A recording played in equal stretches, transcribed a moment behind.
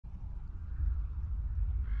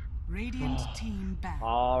Radiant team back.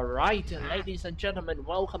 Alright, ladies and gentlemen,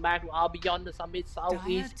 welcome back to our Beyond the Summit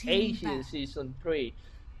Southeast Asia Season 3.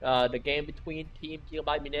 The game between Team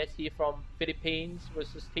Mineski from Philippines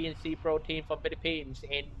versus TNC Pro Team from Philippines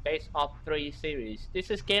in best of 3 series. This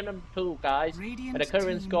is game number 2, guys. And the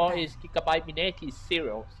current score is Mineski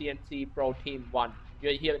 0, TNC Pro Team 1.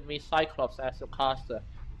 You're here with me, Xyclopz, as the caster.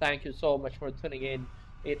 Thank you so much for tuning in.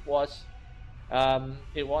 It was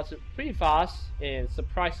pretty fast and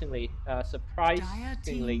surprisingly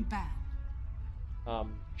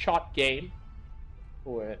short game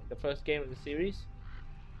for the first game of the series.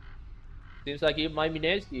 Seems like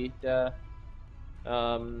Mineski,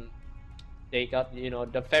 they got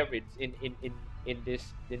the favorites in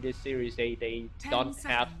this series. They don't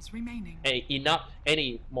have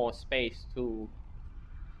any more space to.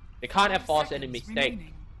 They can't afford any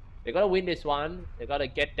mistake. They gotta win this one. They gotta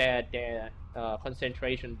get their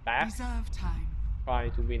concentration back.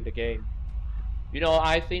 Trying to win the game.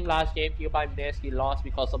 I think last game Mineski lost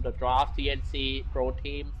because of the draft. TNC Pro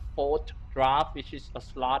Team 4th draft, which is a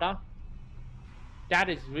slaughter. That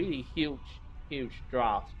is really huge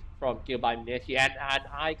draft from Mineski, and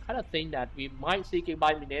I kind of think that we might see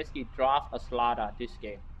Mineski draft a slaughter this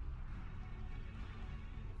game.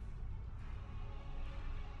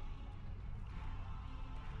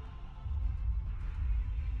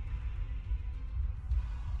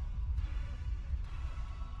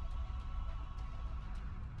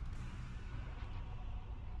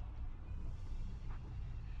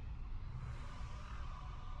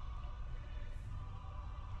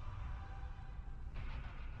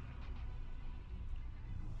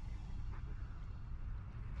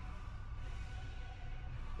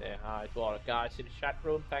 Hi to all the guys in the chat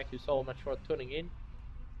room. Thank you so much for tuning in.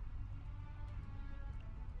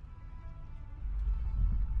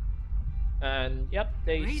 And yep,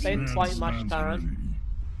 they spent quite much time.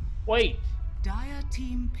 Wait. Dire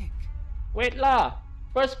team pick. Wait lah.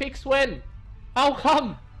 First picks win. How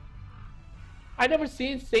come? I never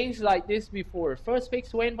seen things like this before. First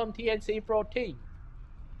picks win from TNC Pro Team.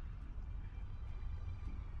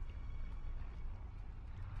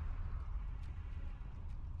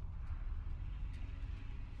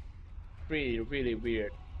 Really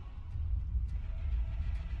weird.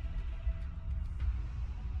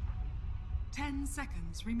 Ten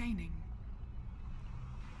seconds remaining.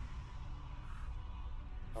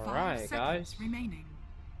 Alright, guys. Remaining.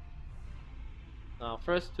 Now,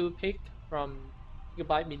 first 2 pick from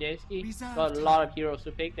Mineski. Got a lot of heroes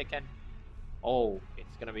to pick. They can. Oh,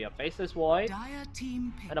 it's gonna be a Faceless Void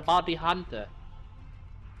and a Bounty Hunter.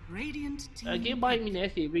 Radiant team.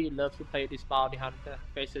 Mineski really loves to play this Bounty Hunter.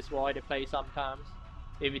 Faceless Void they play sometimes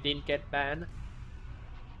if it didn't get banned.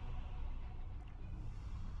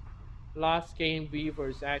 Last game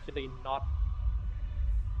Weavers actually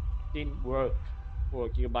didn't work for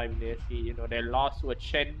Mineski. They lost to a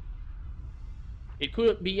Chen. It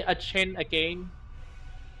could be a Chen again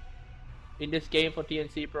in this game for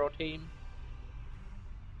TNC Pro Team.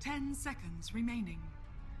 10 seconds remaining.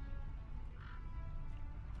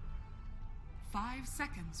 5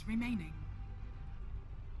 seconds remaining.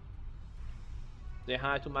 Say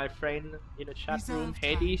hi to my friend in the chat room,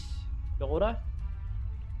 Hades Yoda.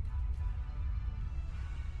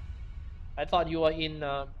 I thought you were in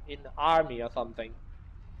the army or something.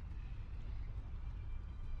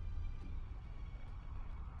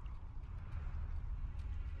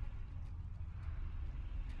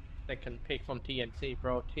 Second pick from TNC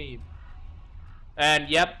Pro Team. And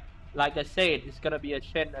yep, like I said, it's gonna be a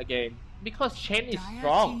Chen again. Because Chen is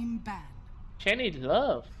strong. Chen is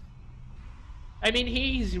love. I mean,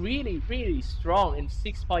 he is really strong in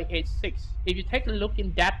 6.86. If you take a look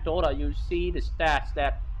in that data, you see the stats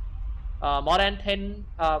that more than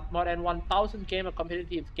 1,000 game of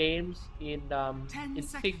competitive games in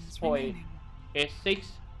 6.86.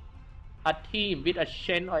 A team with a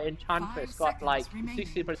Shen or Enchantress got like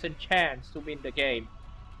 60% chance to win the game.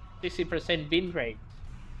 60% win rate.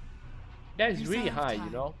 That is really high,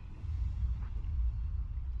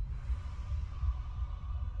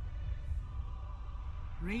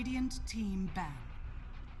 Radiant team ban.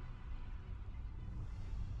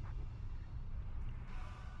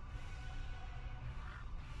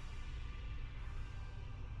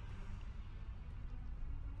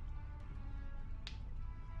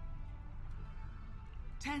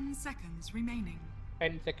 Ten seconds remaining.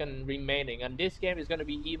 10 seconds remaining, and this game is going to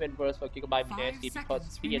be even worse for Mineski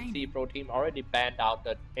because TNC Pro Team already banned out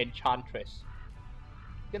the Enchantress. It's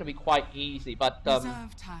going to be quite easy, but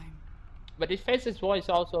But this Faceless Void is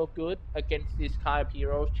also good against this kind of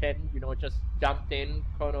heroes. Chen, just jumped in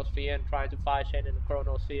Chronosphere and tried to fight Chen in the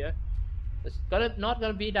Chronosphere. It's not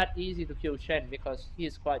gonna be that easy to kill Shen because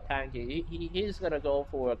he's quite tanky. He's gonna go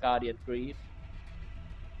for a Guardian Grief.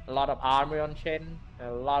 A lot of armor on Shen,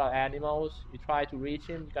 a lot of animals. You try to reach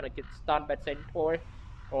him, you're gonna get stunned by Centaur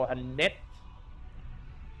or a net.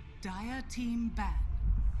 Dire team ban.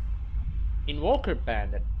 Invoker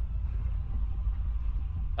banned.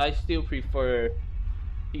 I still prefer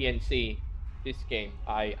TNC this game.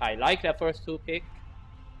 I like the first two pick,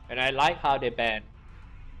 and I like how they banned.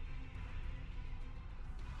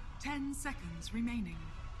 10 seconds remaining.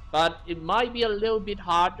 But it might be a little bit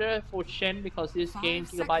harder for Shen because this game,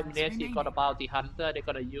 Gigabyte Mineski got a bounty hunter. They're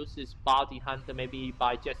gonna use this bounty hunter maybe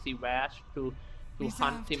by Jesse Rash to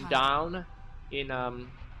hunt him down in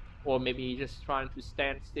or maybe just trying to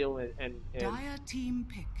stand still and Dire team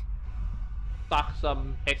pick. suck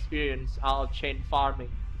some experience out of chain farming.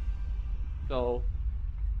 So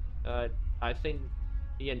I think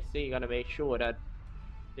TNC gonna make sure that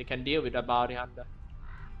they can deal with the bounty hunter.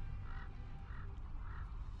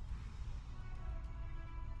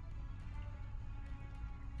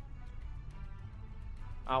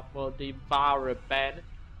 Will devour ban.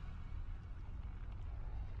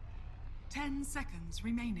 10 seconds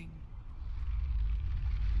remaining.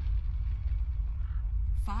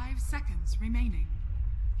 5 seconds remaining.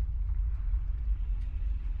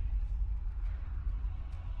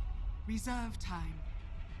 Reserve time.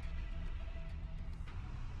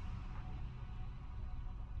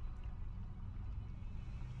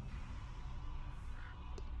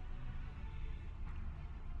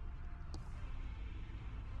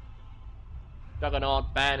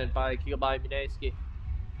 Juggernaut banned by Gigabyte Mineski.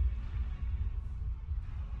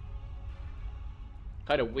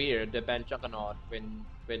 Kind of weird they banned Juggernaut when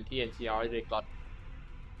TNC already got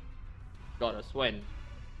a Swen.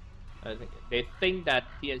 I think they think that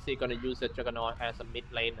TNC gonna use the Juggernaut as a mid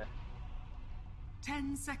laner.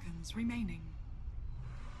 10 seconds remaining.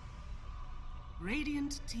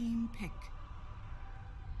 Radiant team pick.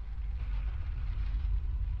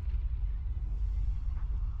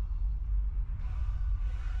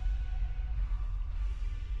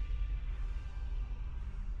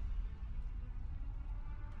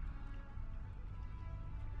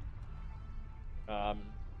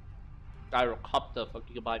 Xyclopz for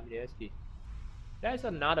Gigabyte Mineski. That's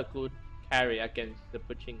another good carry against the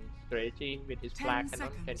pushing strategy with his black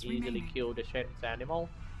cannon, can easily kill the Shen's animal.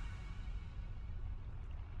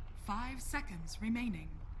 5 seconds remaining.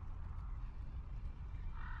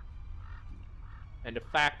 And the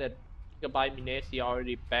fact that Gigabyte Mineski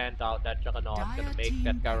already banned out that Juggernaut gonna make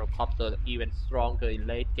that Xyclopz even stronger in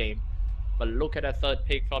late game. But look at the third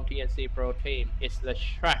pick from TNC Pro Team. It's the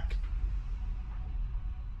Shrek.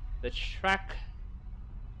 The Shrek.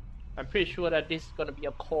 I'm pretty sure that this is gonna be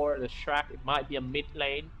a core. The Shrek. It might be a mid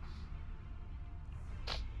lane.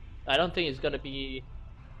 I don't think it's gonna be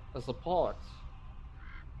a support.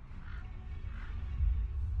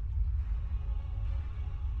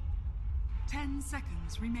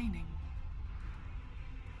 Seconds remaining.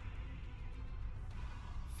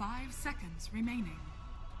 5 seconds remaining.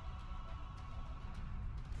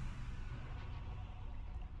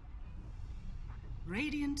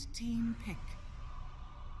 Radiant team pick.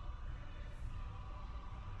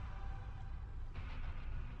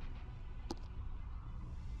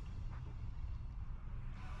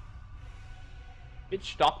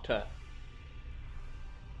 Witch Doctor.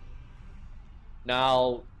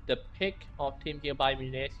 Now the pick of Team Gigabyte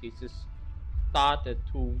Mineski is started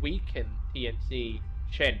to weaken TNC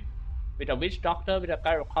Shen. With a Witch Doctor, with a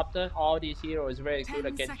Xyclopz, all these heroes are very good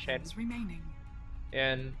against Shen. Remaining.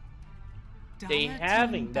 And they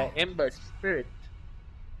having the Ember Spirit.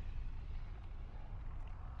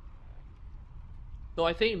 So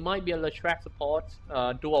I think it might be a Leshrac support,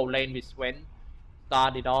 dual lane with Swen.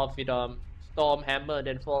 Started off with Storm Hammer,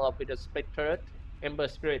 then follow up with a Split Turret, Ember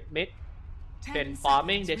Spirit mid. Then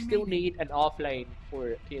farming, they still need an off lane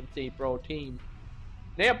for TNC Pro Team.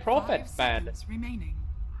 They are Prophet banned.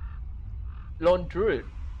 Lone Druid.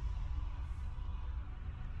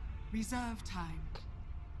 Reserve time.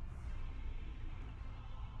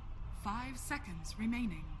 5 seconds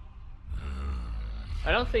remaining.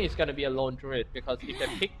 I don't think it's gonna be a Lone Druid because if they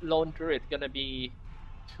pick Lone Druid, it's gonna be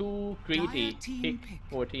too greedy pick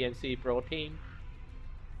for TNC Pro Team.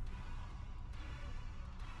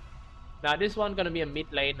 Now this one gonna be a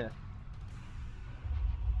mid laner.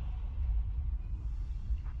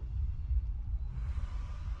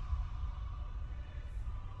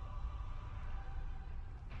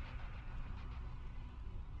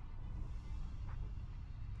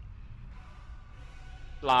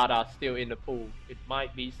 Slada still in the pool. It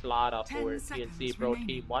might be Slada for TNC Pro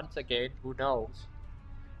Team once again. Who knows?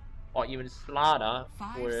 or even Slaughter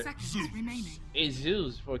 5 or seconds remaining.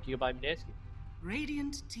 Zeus for Giovanni Mineski.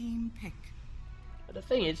 Radiant team pick. But the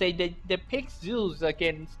thing is, they pick Zeus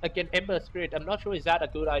against Ember Spirit. I'm not sure is that a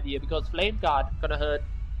good idea because Flame Guard gonna hurt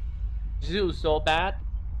Zeus so bad.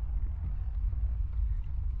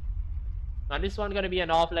 Now this one gonna be an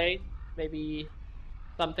off lane, maybe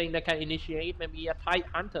something that can initiate, maybe a Tight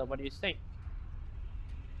Hunter. What do you think?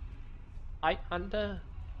 Tight Hunter,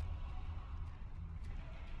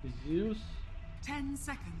 Zeus. 10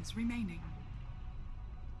 seconds remaining.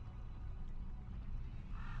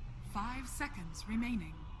 5 seconds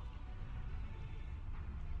remaining.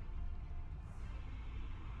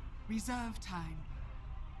 Reserve time.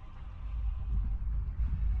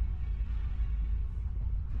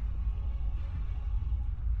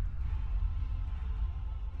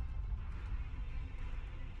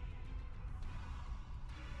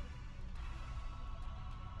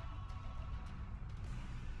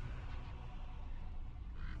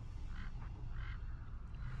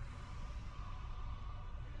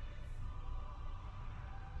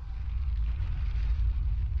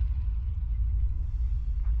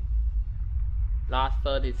 Last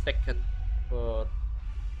 30 seconds for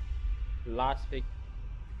last pick.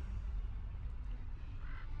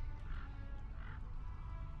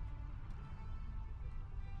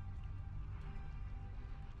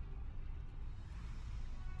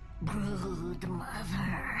 Brood Mother.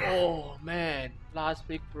 Oh man, last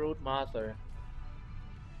pick Brood Mother.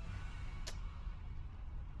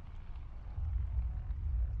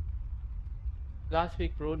 Last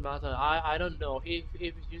pick Brood Mother. I don't know if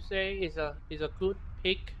you say is a good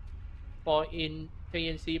pick for in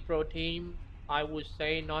TNC Pro team. I would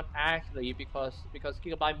say not actually because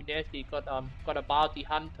Gigabyte Mineski got a bounty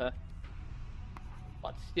hunter,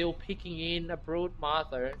 but still picking in a Brood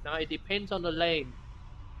Mother. Now it depends on the lane.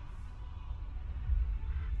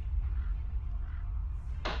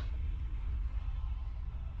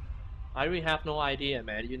 I really have no idea,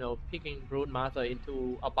 man. You know, picking Brood Mother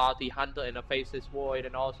into a bounty hunter and a Faceless Void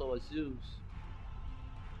and also a Zeus.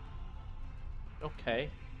 Okay.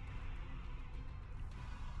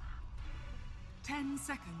 10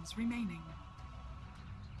 seconds remaining.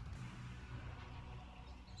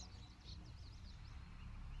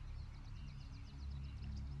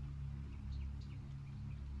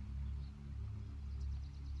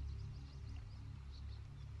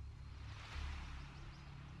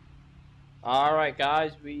 Alright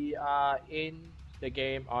guys, we are in the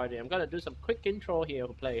game already. I'm gonna do some quick intro here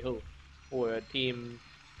who play who. For team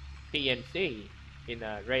TNC in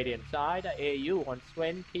the Radiant side, AU on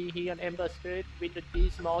Swen, He on Ember Spirit, with the G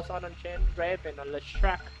Small Sun on Chen, Raven on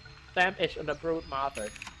Leshrac, Sam H on the Brood Mother,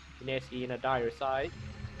 Mineski in the Dire side,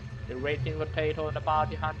 the Raging Potato on the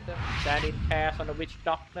Bounty Hunter, Danny Cass on the Witch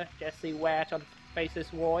Doctor, Jesse Wash on Faceless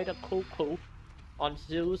Void, the Cuckoo on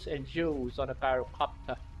Zeus, and Jules on the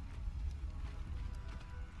Gyrocopter.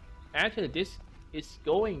 Actually, this is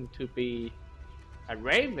going to be a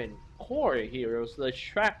Raven core heroes, the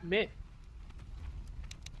Shrap mid,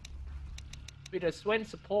 with a Swen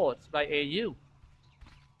supports by AU.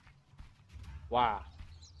 Wow.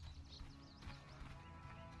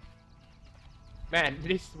 Man,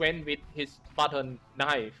 this Swen with his button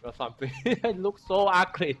knife or something. It looks so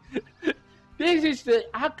ugly. This is the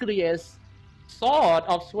ugliest sword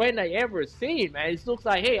of Swen I ever seen, man. It looks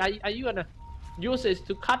like, hey, are you gonna use it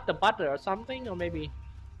to cut the butter or something, or maybe,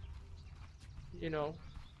 you know,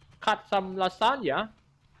 cut some lasagna.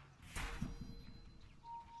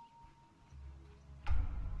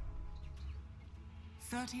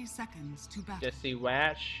 30 seconds to battle. Jesse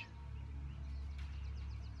Wash.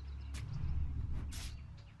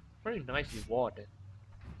 Very nicely warded.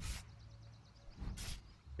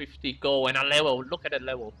 50 gold and a level. Look at that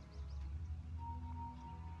level.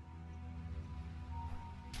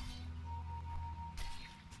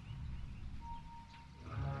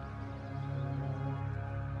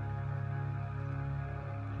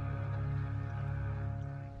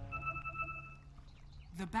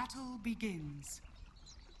 The battle begins.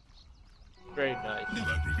 Very nice.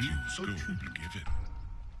 Never refuse gold given.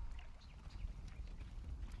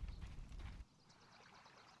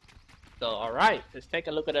 So, alright, let's take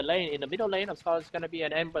a look at the lane. In the middle lane, of course, it's gonna be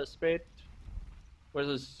an Ember Spirit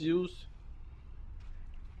versus Zeus.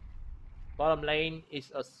 Bottom lane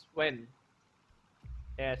is a Swen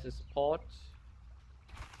as a support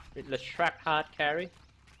with the Shrek hard carry.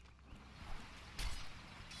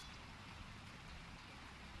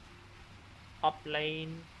 Top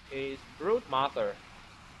lane is Brood Mother.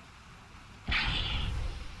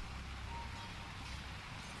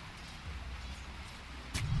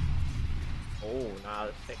 Oh, now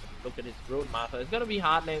let's take a look at his Broodmother. It's gonna be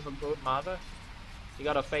hard lane from Broodmother. You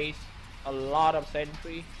gotta face a lot of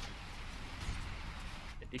sentry.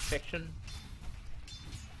 The defection.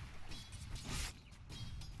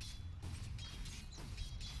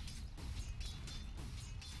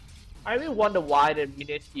 I really wonder why the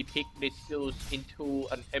Mineski picked this Zeus into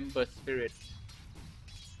an Ember Spirit.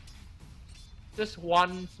 Just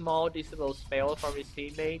one small disable spell from his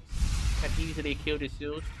teammates can easily kill the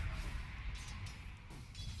Zeus.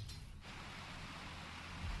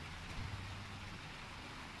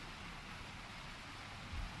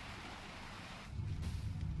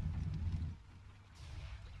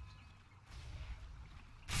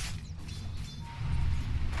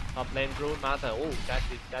 Top lane Broodmother. Oh,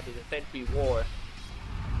 that is a sentry war.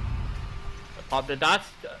 Pop the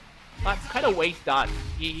dust. But kind of waste that.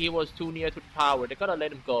 He was too near to the tower. They gotta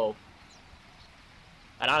let him go.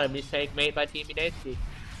 Another mistake made by Team Mineski.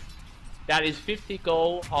 That is 50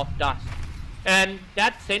 gold of dust. And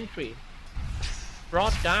that sentry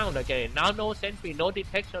brought down again. Now no sentry, no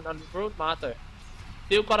detection on Broodmother.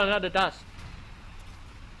 Still got another dust.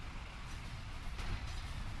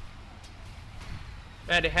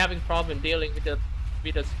 And they're having problem dealing with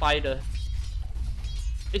the spider.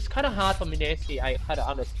 It's kind of hard for Mineski, I kind of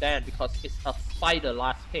understand, because it's a spider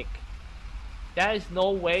last pick. There is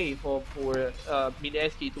no way for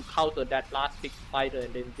Mineski to counter that last pick spider,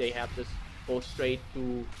 and then they have to go straight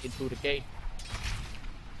into the game.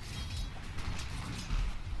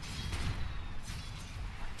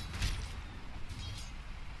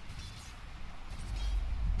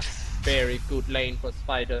 Very good lane for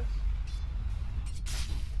spider.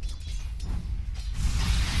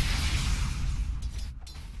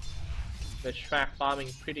 The Shrek farming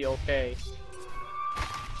pretty okay.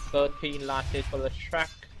 13 last hit for the Shrek.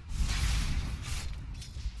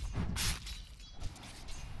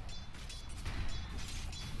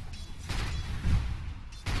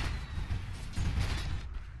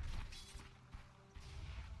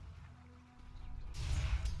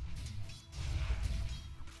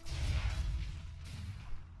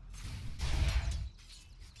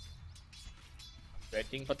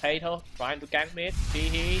 Raging Potato trying to gank mid.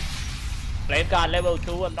 He Flame Guard level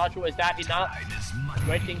 2, I'm not sure is that enough.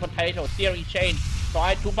 Raging Potato, Searing Chain,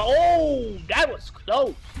 try to... Oh, that was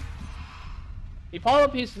close! He powered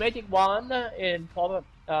up his Magic Wand and pump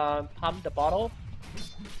the bottle.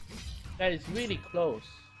 That is really close.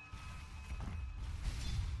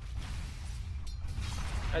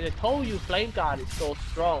 As I told you, Flame Guard is so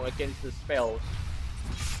strong against the spells.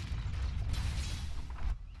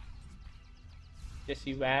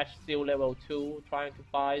 Jesse Rash, still level 2, trying to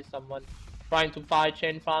find someone. Trying to find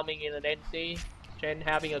Chen farming in an NC. Chen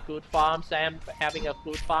having a good farm, Sam having a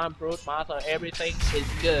good farm, Broodmother, everything is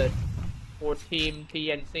good for Team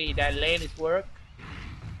TNC. That lane is work.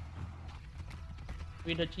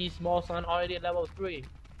 With the G Small Sun already at level 3.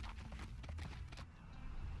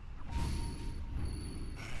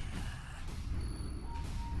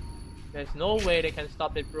 There's no way they can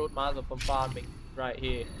stop the Broodmother from farming right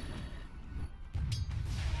here.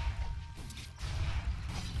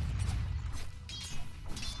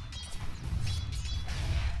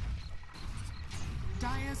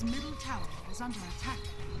 Dire's middle tower is under attack.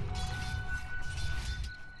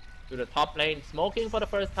 To the top lane, smoking for the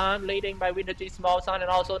first time, leading by Winter G Small Sun, and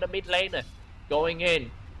also the mid lane going in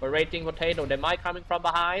for Raging Potato. They might coming from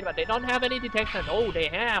behind, but they don't have any detection. Oh, they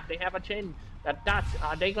have a chin. That's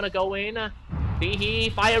are they gonna go in? He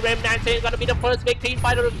Fire Remnant is gonna be the first big team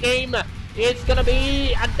fighter of the game. It's gonna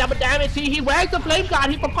be a double damage. He whacked the Flame Guard.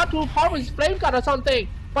 He forgot to power his Flame Guard or something.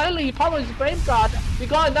 Finally, he powers his Flame Guard. We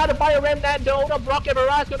got another Fire Remnant. The older Rocket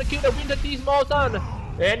Barrage gonna kill the Winter G Small Sun.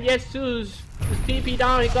 And yes, Zeus is TP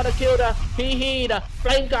down. He's gonna kill the the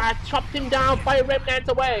Flame Guard chopped him down. Fire Remnant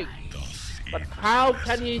away. But how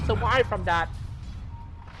can he survive from that?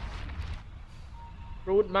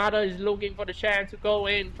 Broodmother is looking for the chance to go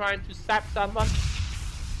in, trying to sap someone.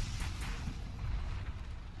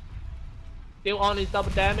 Still on his double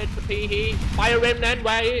damage for He. Fire Remnant,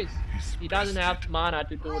 where is? He doesn't have mana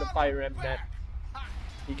to do the Fire Remnant.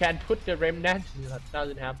 He can put the Remnant, he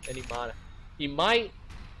doesn't have any mana. He might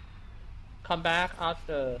come back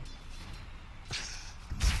after.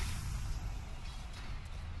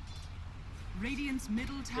 Radiant's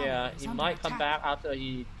middle tower Yeah, is he under might attack. come back after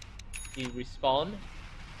he respawn.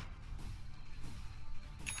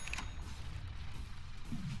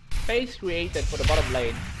 Space created for the bottom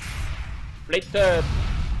lane. Flicker,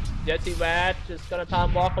 Jesse Rat just gonna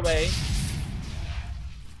time walk away.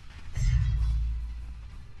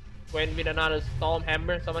 Went with another Storm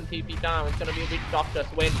Hammer, someone TP down. It's gonna be a bit doctors.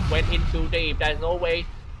 Went in too deep. There's no way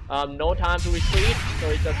No time to retreat, so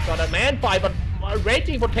he just got a man fight, but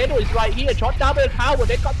Raging Potato is right here. Shot down by the tower.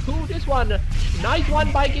 They got two. This one, nice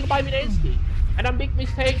one by Mineski, and a big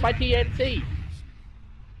mistake by TNC.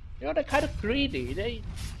 You know, they're kind of greedy.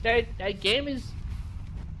 Their game is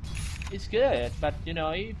good, but you know,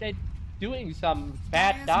 if they're doing some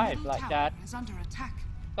bad dive like that,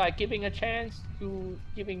 like giving a chance to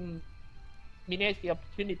giving Mineski the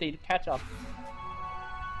opportunity to catch up.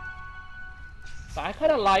 So I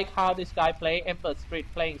kind of like how this guy play. Emperor Spirit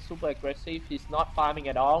playing super aggressive. He's not farming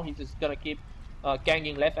at all. He's just gonna keep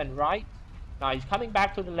ganking left and right. Now he's coming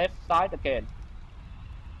back to the left side again.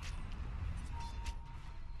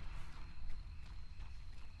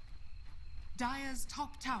 Dire's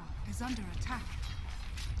top tower is under attack.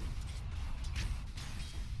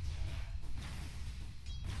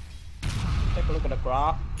 Take a look at the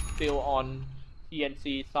graph. Still on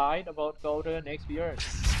TNC side about Golden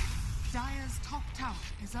experience. Dire's top tower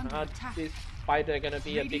is under attack. This spider gonna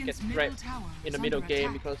be a biggest threat in the middle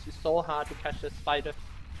game because it's so hard to catch the spider.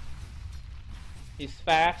 He's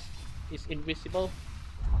fast, he's invisible.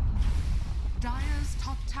 Dire's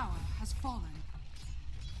top tower has fallen.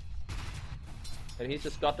 And he's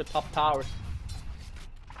just got the top tower.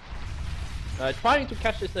 Trying to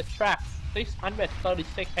catch this track.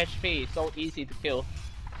 636 HP, so easy to kill.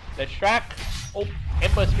 The track. Oh,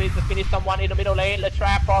 Emperor Spirit to finish someone in the middle lane. The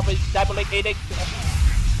track probably Diabolic Edict.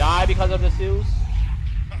 Die because of the Zeus.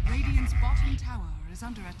 Radiant's bottom tower is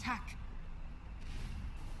under attack.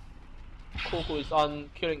 Cuckoo is on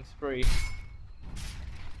killing spree.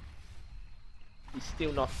 He's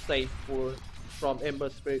still not safe from Emperor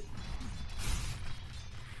Spirit.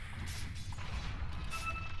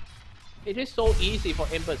 It is so easy for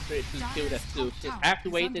Emperor Spirit to kill that Zeus. Just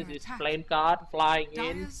activated his flame guard, flying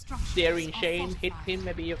in, steering chain, hit him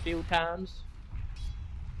maybe a few times.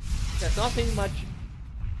 There's nothing much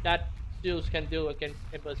that Zeus can do against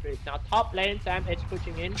Emperor Spirit. Now top lane, Sam Edge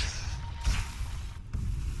pushing in.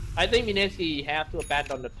 I think Mineski have to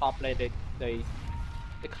abandon the top lane. They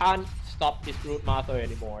can't stop this Root Master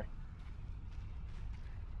anymore.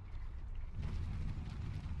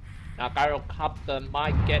 Now Xyclopz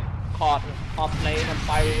might get caught top lane on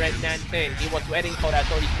Fire Red Nansen. He was waiting for that,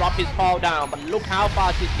 so he dropped his call down. But look how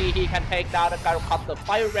fast he can take down the Xyclopz.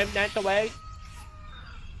 Fire Red Nansen away.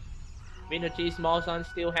 Mineski Small Sun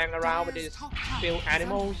still hang around with his field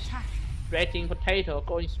animals. Raging Potato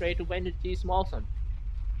going straight to Mineski Small Sun.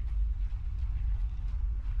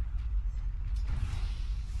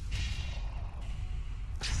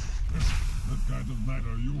 What kind of knight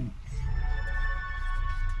are you?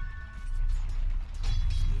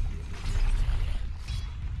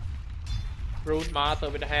 Brood Master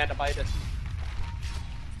with the hand by the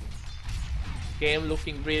game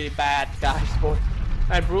looking really bad, guys.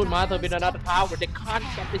 And Brood Master with another tower. They can't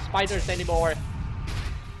stop the spiders anymore.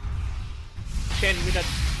 Chen with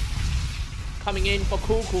a coming in for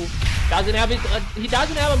Cuckoo. Doesn't have his, he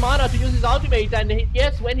doesn't have a mana to use his ultimate, and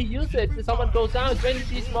yes, when he uses it, someone goes down. It's when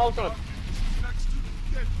he small son.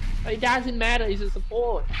 It doesn't matter. It's a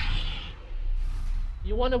support.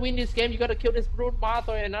 You want to win this game, you gotta kill this Brood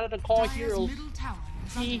Master and another core hero.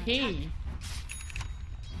 He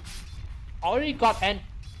already got, and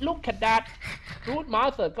look at that. Brood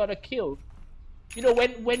Master got a kill. You know,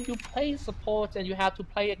 when you play support and you have to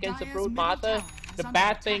play against the Brood Master, the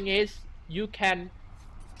bad thing is you can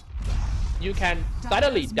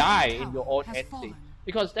suddenly die in your own entity.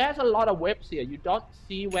 Because there's a lot of webs here. You don't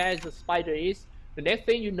see where the spider is. The next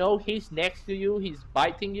thing you know, he's next to you, he's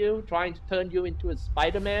biting you, trying to turn you into a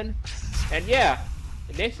Spider-Man. And yeah,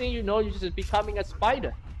 the next thing you know, you're just becoming a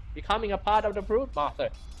spider, becoming a part of the Brood Master.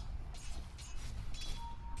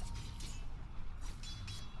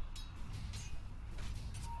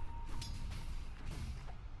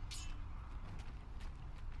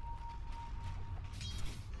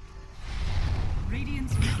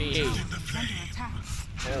 Radiant's middle tower is under attack.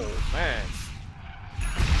 Oh man.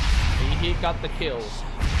 He got the kill.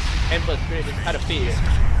 Emperor Spirit is kind of fierce.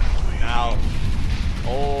 Now,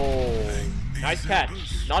 oh, nice catch.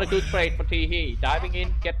 Not a good trade for Teehee. Diving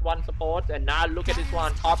in, get one support, and now look at this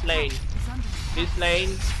one, top lane. This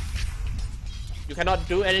lane, you cannot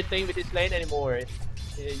do anything with this lane anymore.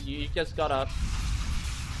 You just gotta,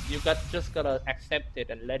 accept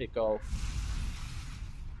it and let it go.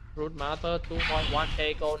 Brood Master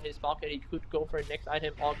 2.1k gold in his pocket. He could go for the next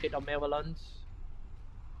item, Orchid or Malevolence.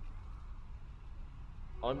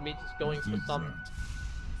 Or me just going for some,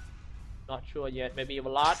 not sure yet, maybe a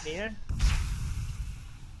lot near.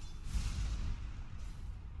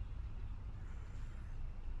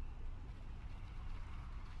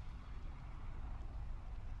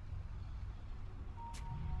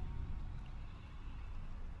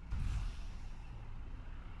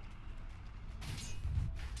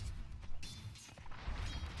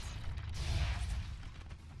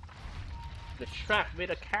 the track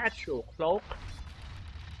with a casual cloak.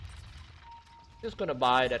 Just gonna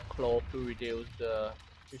buy that cloak to reduce the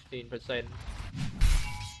 15%.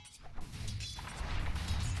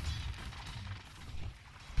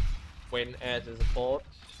 When as a support.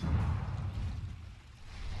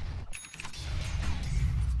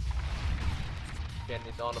 Ken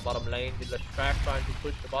is on the bottom lane with the track trying to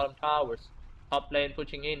push the bottom towers. Top lane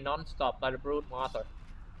pushing in non-stop by the Brood Master.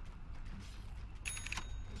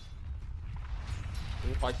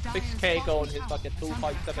 2.6k gold in his bucket,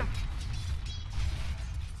 2.7.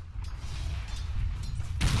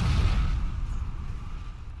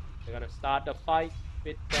 They're gonna start the fight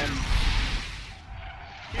with them.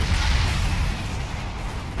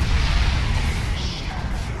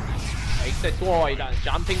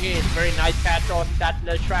 Jumping in, very nice catch on that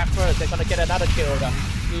track first. They're gonna get another kill.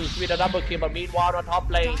 Zeus with a double kill, but meanwhile on top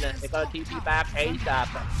lane, they're gonna TP back ASAP.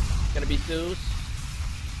 Gonna be Zeus.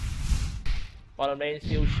 Bottom lane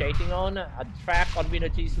still shaking on. A track on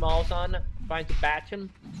Mineski small son, trying to batch him.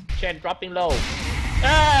 Chen dropping low.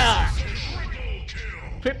 Ah!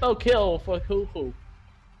 Triple kill for Cuckoo.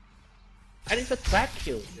 And it's a track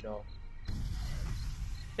kill, you know.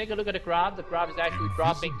 Take a look at the graph. The graph is actually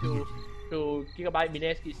dropping to Gigabyte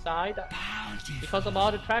Mineski's side because of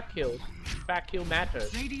all the track kills. Track kill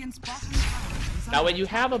matters. Now when you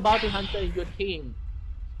have a bounty hunter in your team,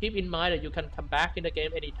 keep in mind that you can come back in the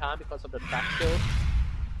game anytime because of the track kills.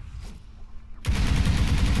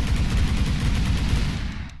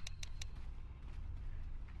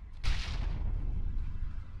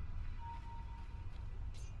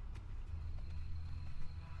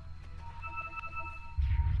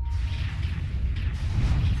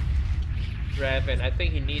 Raven, I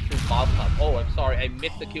think he needs to bump up. Oh, I'm sorry, I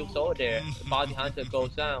missed the kills over there. The bounty hunter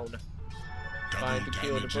goes down. Trying to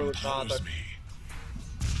kill the Brood Mother.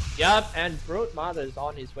 Yup, and Brood Mother is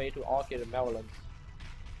on his way to Orchid and Maryland.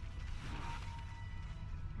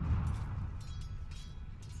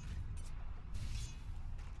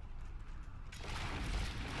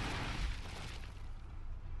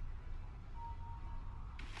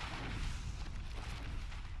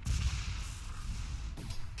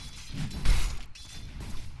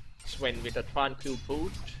 Sven with a tranquil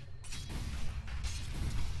boot.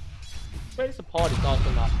 Sven's support is also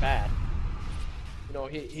not bad. You know,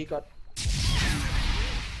 he got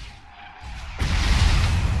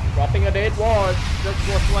dropping a dead ward just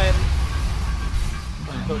for Sven.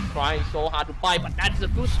 So trying so hard to fight, but that's a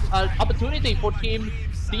good opportunity for team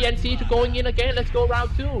TNC to going in again. Let's go round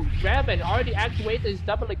 2. Raven already activated his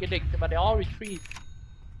double addict, but they all retreat.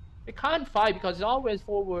 They can't fight because it's always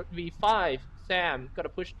forward v5. Sam gotta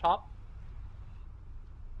push top.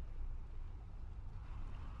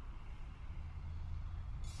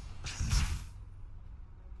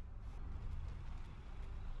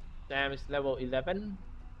 Sam is level 11.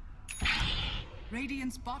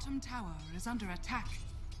 Radiant's bottom tower is under attack.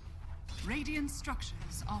 Radiant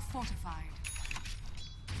structures are fortified.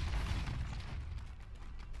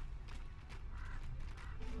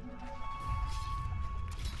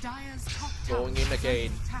 Dire's top tower Going in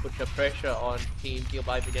again, put the pressure on team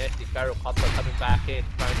Gigabyte Mineski. Xyclopz coming back in,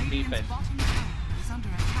 trying to defend. Bottom tower is under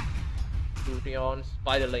attack. Shooting on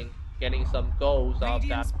Spiderling, getting some goals out of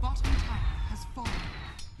that. Radiant's bottom tower has fallen.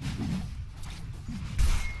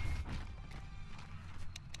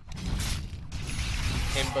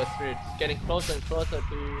 Ember Spirit getting closer and closer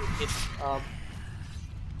to its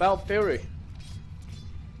Bell Fury.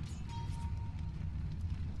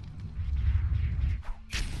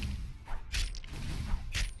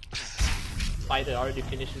 Spider already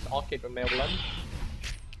finished his Orchid from Maryland.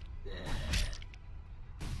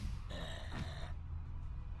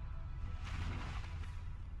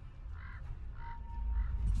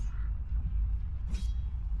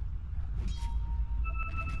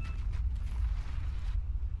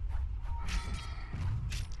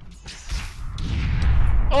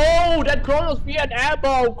 Oh, that Chronosphere and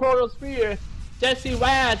Airball Chronosphere. Jesse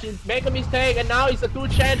Wash is make a mistake, and now it's a good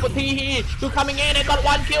chance for Teehee to coming in and got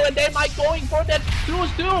 1 kill, and they might going for that cruise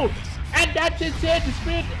too. And that's it. The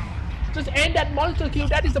Spirit just end that monster kill.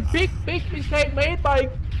 That is a big mistake made by.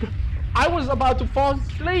 I was about to fall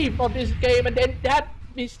asleep on this game, and then that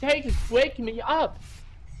mistake is waking me up.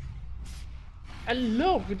 And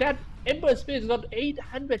look, that Ember Spirit got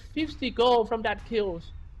 850 gold from that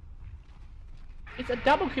kills. It's a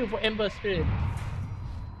double kill for Ember Spirit.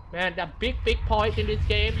 Man, that big point in this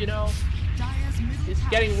game, you know. It's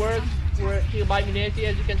getting worse for Gigabyte Mineski.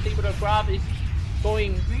 As you can see with the graph, is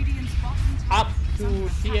going up to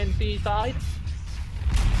TNC side.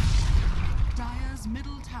 Dire's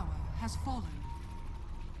middle tower has fallen.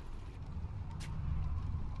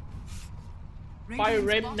 Fire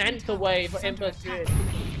Remnant away for Emperor Spirit.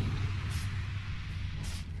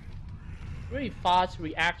 Very fast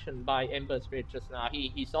reaction by Emperor Spirit just now.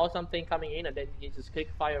 He saw something coming in and then he just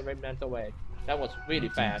clicked Fire Remnant away. That was really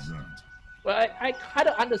fast. Well, I kind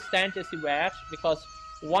of understand this react because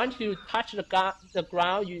once you touch the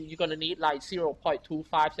ground, you're gonna need like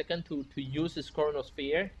 0.25 seconds to use this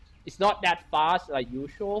chronosphere. It's not that fast like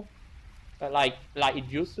usual, like it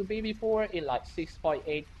used to be before in like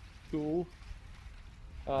 6.82.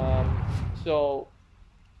 So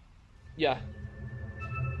yeah,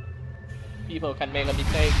 people can make a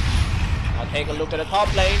mistake. Now take a look at the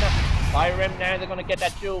top lane. Fire Remnant, they're gonna get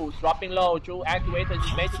that Juice. Dropping low, Juice activated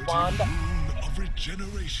his magic wand.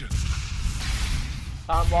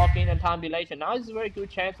 Time walking and time dilation. Now is a very good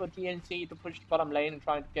chance for TNC to push the bottom lane and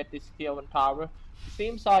trying to get this tier 1 tower. It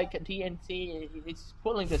seems like TNC is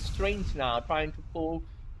pulling the strings now, trying to pull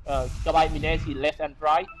Gigabyte Mineski left and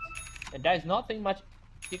right. And there's nothing much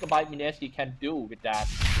Gigabyte Mineski can do with that.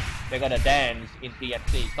 They're gonna dance in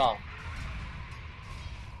TNC song.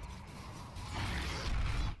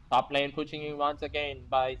 Top lane pushing in once again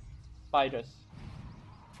by fighters.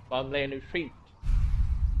 Bottom lane retreat.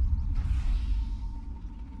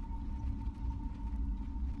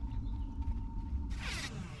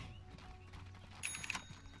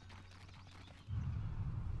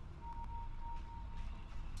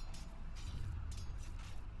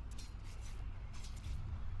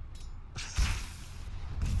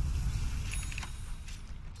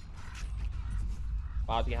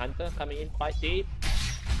 Bounty Hunter coming in quite deep.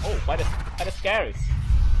 Oh, quite a scary.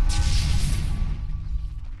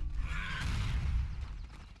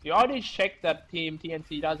 You already checked that Team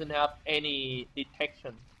TNC doesn't have any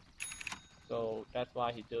detection, so that's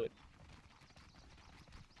why he do it.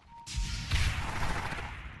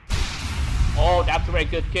 Oh, that's a very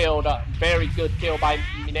good kill. Very good kill by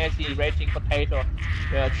Mineski, Raging Potato,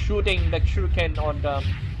 shooting the shuriken on the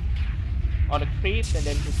creep and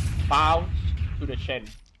then just bounce to the Shen.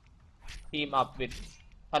 Team up with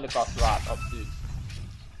Thundercross Rod of Zeus.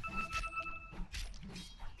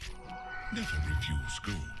 Never refuse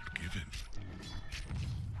gold given.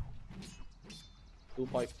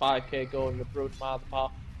 2.5k gold in the Brute Mother Paw.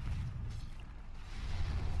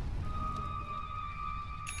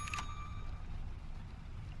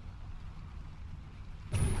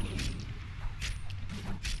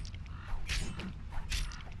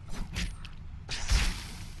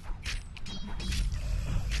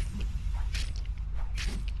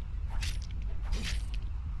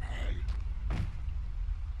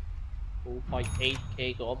 Like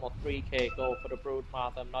 8k gold, almost 3k gold for the Brood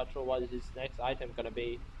Master. I'm not sure what his next item gonna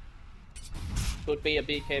be. Could be a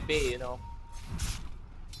BKB, you know.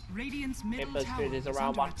 Radiant's middle Emperor tower Spirit is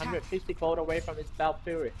around 150 gold away from his Belt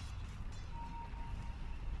Fury.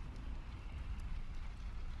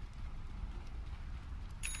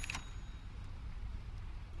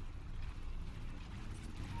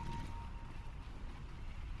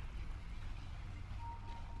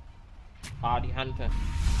 Bounty Hunter.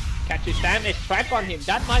 Catches damage, track on him.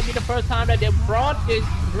 That might be the first time that they brought this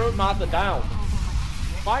Brood Master down.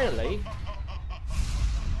 Finally.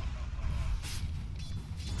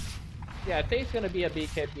 Yeah, I think it's gonna be a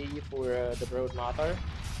BKB for the Brood Master.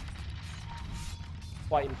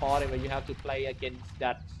 Quite important when you have to play against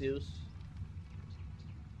that Zeus.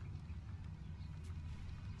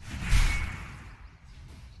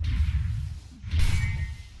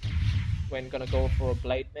 When gonna go for a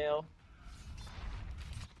Blade Mail.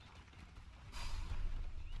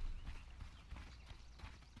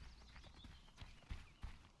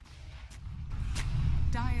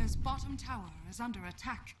 Dire's bottom tower is under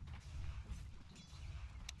attack.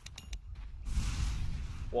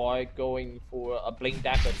 Boy going for a Blink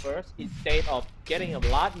Dagger first instead of getting a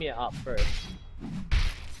Vladimir up first.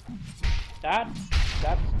 That's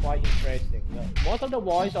quite interesting. Most of the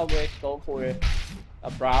boys always go for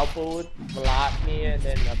a Brow Boot, Vladimir, and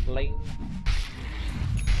then a Blink.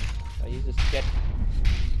 So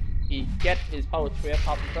he get his power tree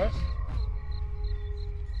up first,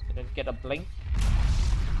 and then get a Blink.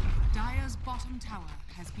 Dire's bottom tower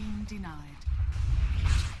has been denied.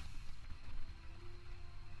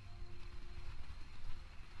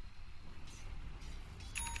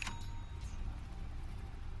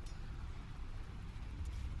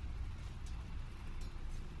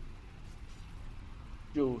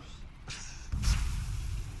 Juice.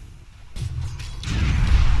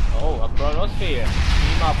 Oh, a Chronosphere.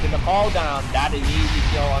 Team up with the fall down. That is easy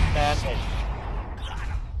kill on damage.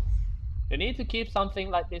 They need to keep something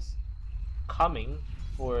like this coming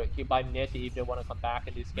for Gigabyte Mineski if they want to come back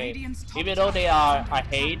in this game. Even though they are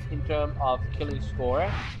ahead in terms of killing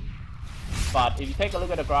score, But if you take a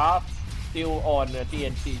look at the graph, still on the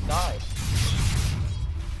TNC side.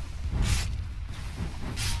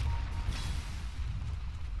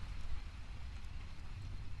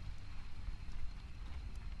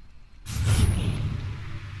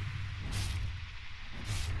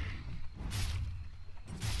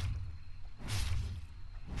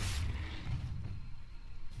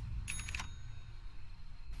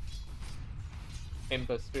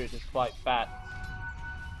 Ember Spirit is quite fat.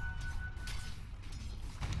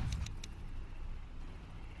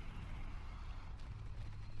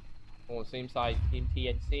 Oh, seems like Team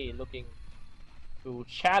TNC looking to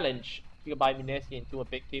challenge Mineski into a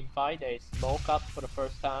big team fight. They smoke up for the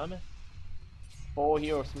first time. 4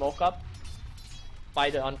 heroes smoke up.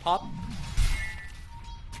 Fighter on top.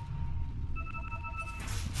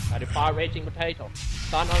 By the far Raging Potato.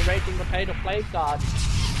 Sun on Raging Potato, Flame Guard.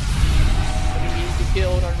 He needs to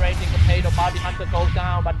kill on Raging Potato. Bounty Hunter goes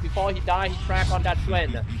down, but before he dies, he trapped on that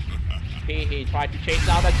Sven. He tried to chase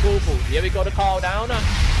out that Kufu. Here we go to call down.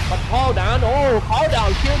 But call down,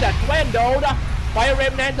 kill that Sven though. Fire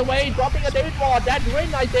Remnant away, dropping a David Ward. That very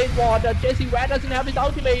nice David Ward. Jesse Rat doesn't have his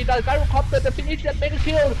ultimate. Xyclopz to finish that mega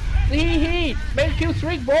kill. Mega kill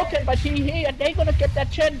streak broken by and they're gonna get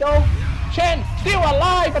that Chen though. Chen still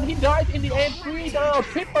alive, but he died in the end. 3 down,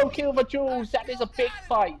 triple kill for Jules. That is a big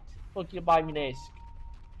fight for Mineski.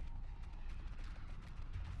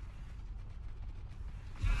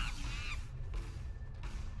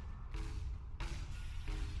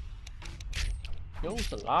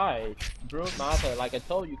 Jules alive. Brood Master, like I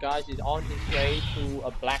told you guys, is on his way to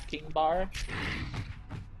a Black King bar.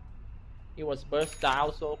 He was burst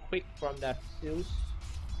down so quick from that Zeus.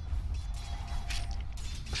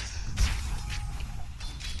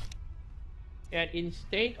 And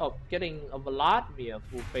instead of getting a Vladimir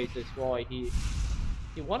who faces Roy, he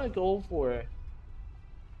wanna go for,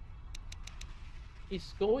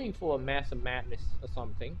 he's going for a Mass of Madness or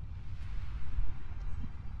something.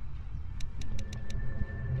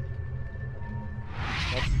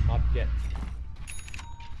 Nope, not yet.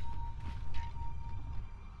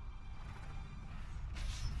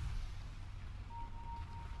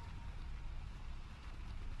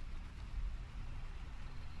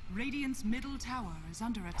 Radiant's middle tower is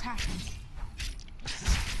under attack.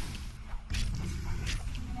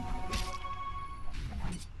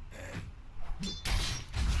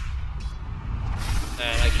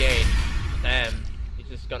 And again, damn, he's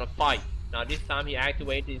just gonna fight. Now this time he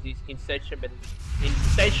activated his insatiable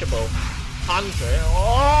hunger.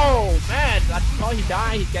 Oh man, that's how he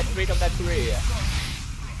died. He gets rid of that career.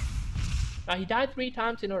 Now he died 3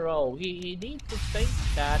 times in a row. He needs to think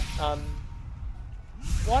that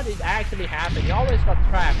what is actually happening. He always got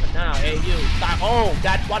trapped, but now AU start. Oh,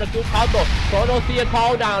 that's what a good combo. Chronosphere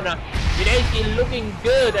call down. Mineski looking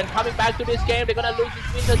good and coming back to this game. They're gonna lose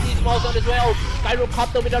his Winter Sea Small Zone as well.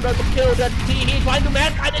 Xyclopz with a run to kill that He's trying to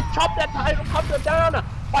mankind and chop that Xyclopz down.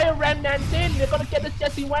 Fire Remnant in. They're gonna get the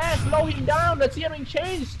Jesse Wan, slow him down. The Searing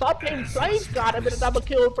Chain, stop him. Flame Guard and with a double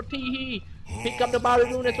kill for Teehee. Pick up the Barry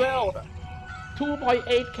Rune as well.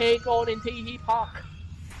 2.8k gold in Teehee Park.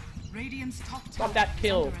 Radiant's top tower From that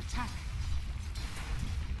kill. under attack.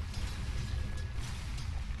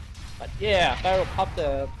 But yeah,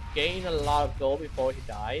 Xyclopz gained a lot of gold before he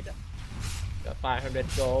died. Got 500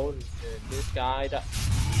 gold. And this guy, the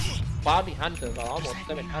Bounty Hunters are almost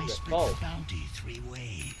 700 gold. Bounty 3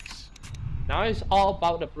 ways. Now it's all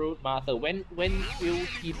about the Brood Master. When will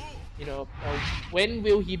he, when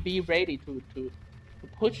will he be ready to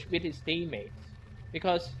push with his teammates?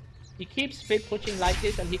 Because he keeps split pushing like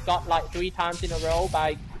this, and he got like 3 times in a row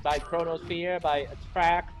by Chronosphere, by a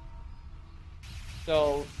track.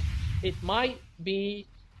 So it might be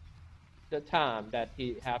the time that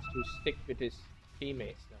he has to stick with his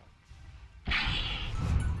teammates now.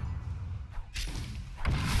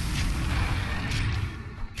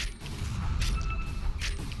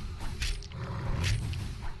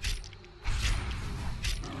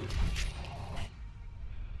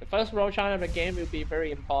 The first roll shot of the game will be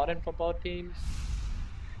very important for both teams.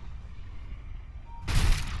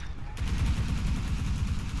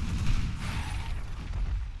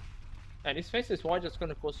 And his face is just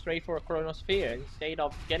gonna go straight for a Chronosphere instead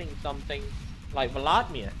of getting something like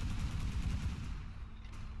Vladimir.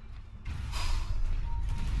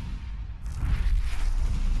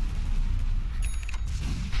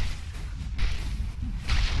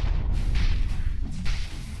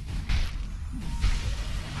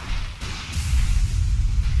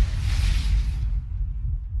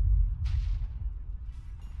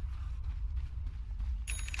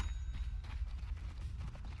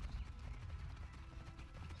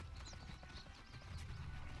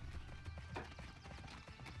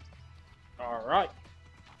 All right.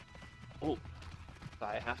 Oh,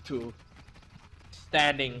 I have to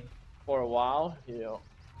standing for a while. You know,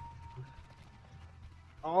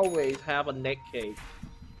 always have a neck ache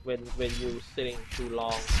when you sitting too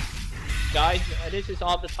long. Guys, this is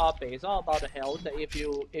off the topic. It's all about the health. If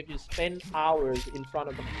you spend hours in front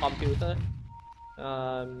of the computer,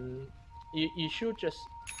 you should just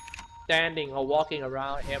standing or walking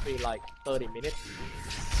around every like 30 minutes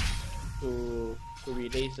to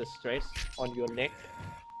release the stress on your neck.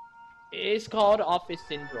 It's called office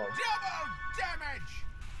syndrome. Double damage!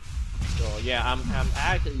 So yeah, I'm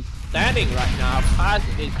actually standing right now,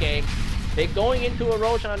 passing this game. They're going into a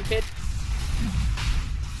Roshan pit.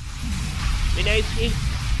 Mineski.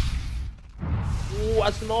 Ooh,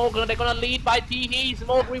 a smoke. They're gonna lead by TE.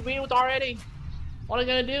 Smoke revealed already. What are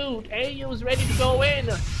they gonna do? AU is ready to go in.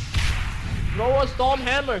 Throw a storm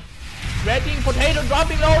hammer. Dredging potato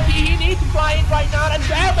dropping low. TE needs to fly in right now and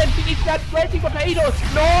grab and finish that dredging potato.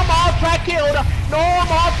 No more track killed. No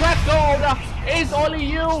more track gold. It's only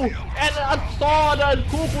you. And I saw the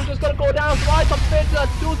Cuckoo just gonna go down. Right of it.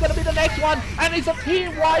 Who's gonna be the next one? And it's a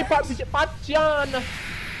team wipe by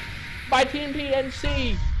Team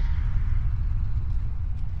TNC.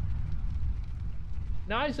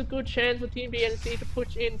 Now it's a good chance for Team TNC to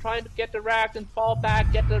push in, trying to get the racks and fall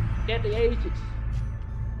back, get the ages.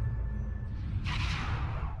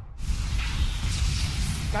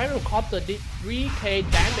 Xyclopz did 3k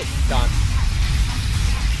damage done,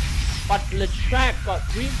 but the track got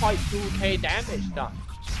 3.2k damage done.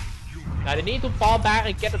 Now they need to fall back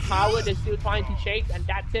and get the tower. They're still trying to chase, and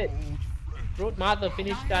that's it. Rootmaster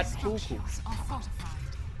finished that Cuckoo.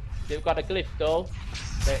 They've got a glyph though.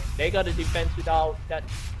 They got a defense without that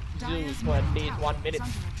Zeus for at least 1 minute.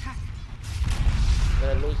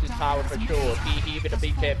 Gonna lose his tower for sure. TE with a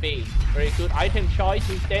BKB. Very good item choice.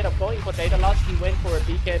 Instead of going for data loss, he went for a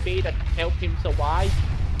BKB that helped him survive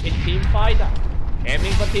in team fight.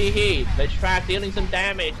 Aiming for TE. The track dealing some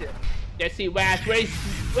damage. Jesse Wash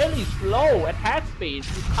really slow attack speed.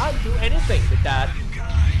 You can't do anything with that.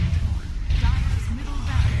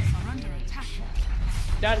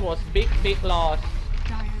 That was big loss.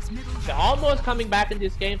 They're almost coming back in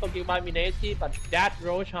this game for Gilbert Mineski, but that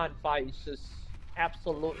Roshan fight is just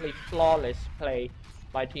absolutely flawless play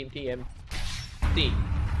by Team TMC.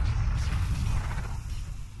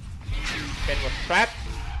 Ken was trapped.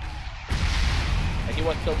 And he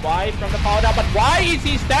was survived from the power down, but why is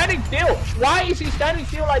he standing still? Why is he standing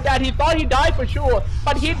still like that? He thought he died for sure,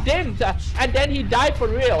 but he didn't, and then he died for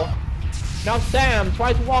real. Now Sam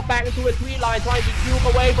tries to walk back into a 3 line, trying to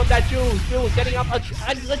juke away from that Juice. Juice getting up, and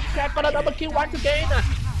LeTrack got a double kill once again.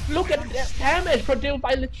 Look at the damage produced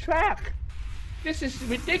by LeTrack. This is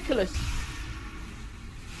ridiculous.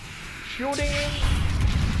 Shooting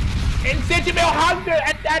in Sentinel Hunter,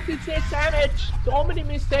 and that is his damage. So many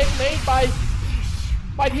mistakes made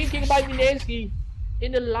by thinking by Mineski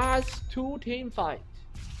in the last 2 team fights.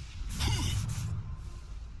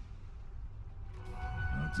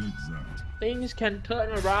 That's exact. Things can turn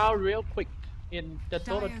around real quick in the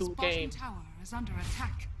Dota 2 game. Tower is under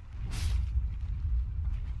attack.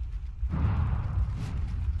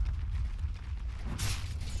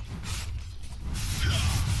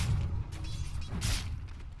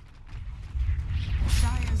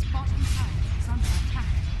 Dire's bottom tower is under attack.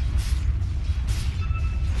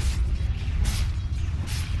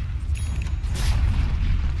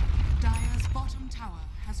 Dire's bottom tower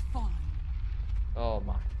has fallen. Oh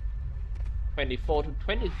my.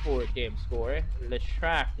 24-24 game score.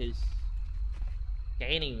 LeTrack is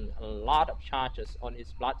gaining a lot of charges on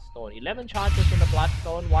his Bloodstone. 11 charges on the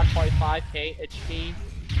Bloodstone, 1.5k HP.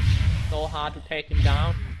 So hard to take him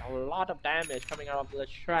down. A lot of damage coming out of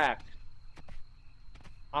LeTrack.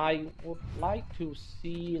 I would like to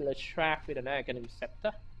see LeTrack with an Aghanim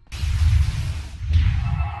Scepter.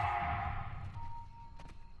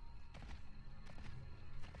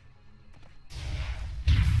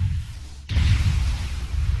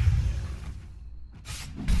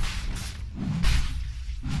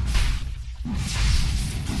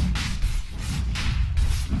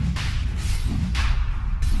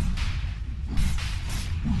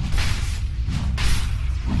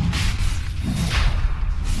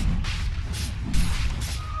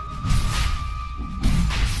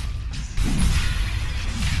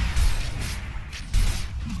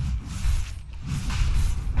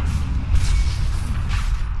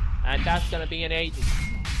 And that's gonna be an agent.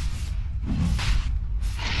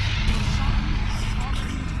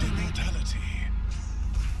 Brutality.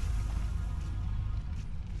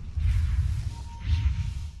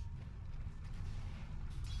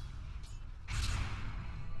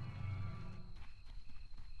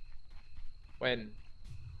 when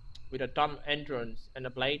with a dumb entrance and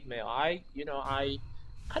a blade mail. I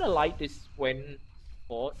kind of like this Swen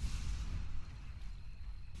fort.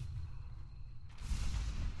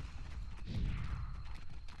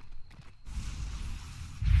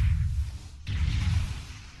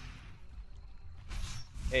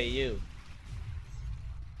 Hey you.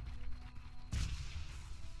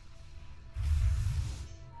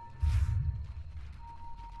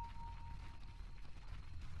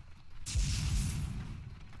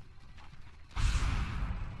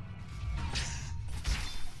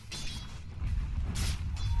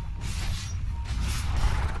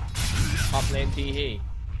 Top lane TE.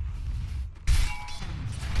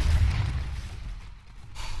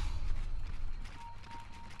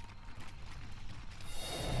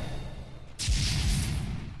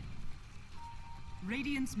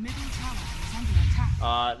 Radiant's middle tower is under attack.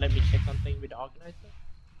 Let me check something with the organizer.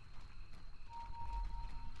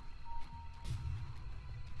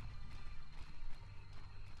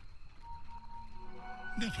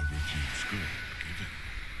 Never refuse good given.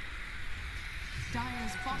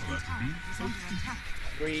 Dire's bottom tower is under attack.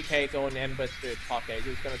 3k gold Ember Spirit pocket.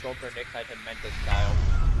 He's gonna go for the next item, Mental Style.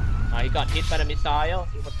 He got hit by the missile.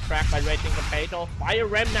 He was tracked by Raging Potato. Fire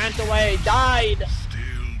Remnant away. Died.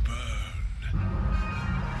 Still burn.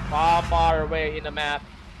 Far away in the map.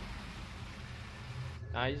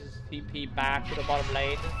 Nice TP back to the bottom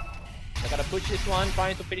lane. They're gonna push this one,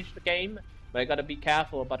 trying to finish the game. But you gotta be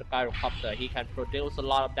careful about the Gyrocopter. He can produce a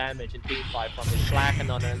lot of damage in team fight from his Flag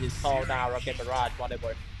Cannon and his Call Down Rocket Barrage,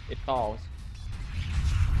 whatever it calls.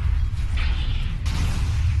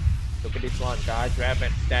 Look at this one, guys.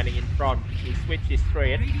 Raven standing in front. He switches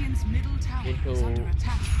straight Radiant's middle tower is under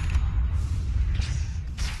attack.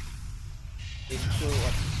 into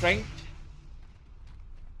a strength.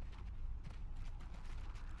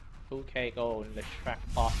 2k gold in the track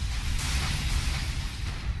pot.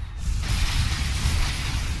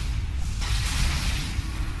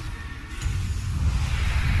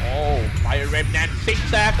 Oh, Fire Remnant 6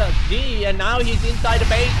 seconds. Gee, and now he's inside the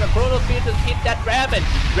base. The Chronosphere just hit that Raven.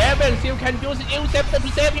 Raven still can use his Interceptor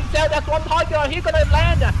to save himself. That's one target. He's gonna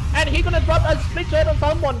land and he's gonna drop a split shot on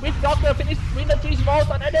someone. With Doctor finish with the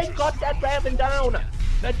G-Small and then got that Raven down.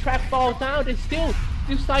 The track falls down. It's still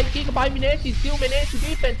side Gigabyte Mineski still managed to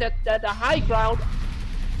defend at the high ground.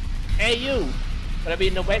 AU gonna be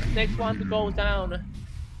in the west next one to go down.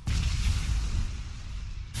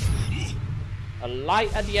 A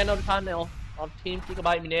light at the end of the tunnel of Team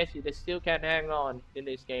Gigabyte Mineski. They still can hang on in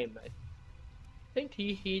this game. I think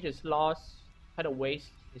he just lost, kind of waste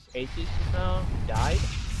his ages now. He died.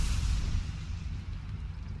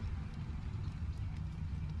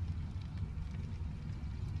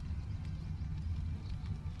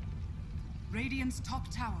 Radiant's top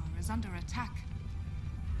tower is under attack.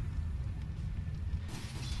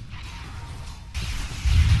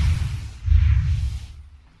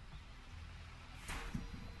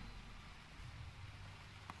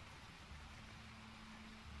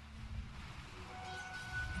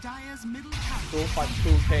 Dire's middle tower.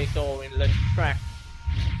 2.2k gold in the track.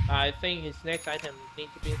 I think his next item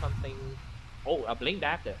needs to be something. Oh, a blink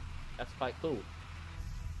dagger. That's quite cool.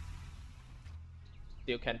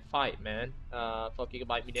 Still can fight, man. For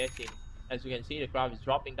Gigabyte Mineski. As you can see, the crowd is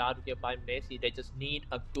dropping down to Gigabyte Mineski. They just need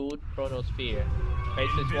a good Chronosphere.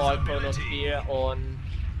 Faces Void Chronosphere on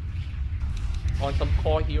some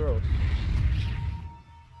core heroes.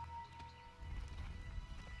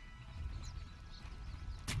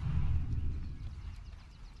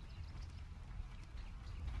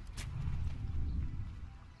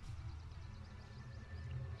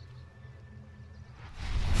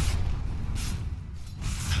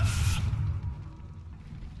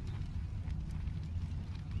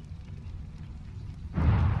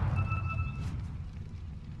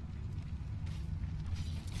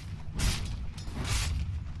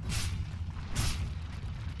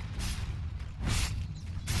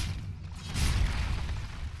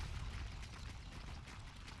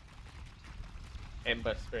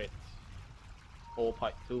 Ember Spirits.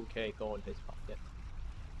 4.2k gold in his pocket.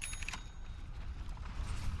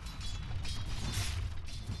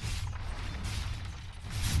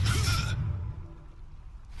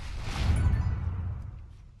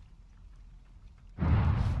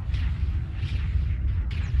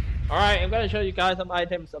 Alright, I'm gonna show you guys some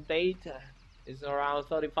items update. It's around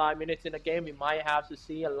 35 minutes in the game. We might have to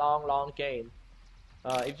see a long game.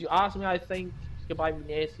 If you ask me, I think Gigabyte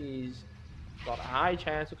Mineski's got a high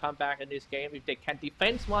chance to come back in this game. If they can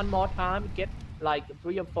defend one more time, get like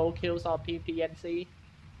 3 or 4 kills on TNC,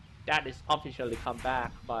 that is officially come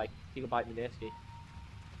back by Gigabyte Mineski.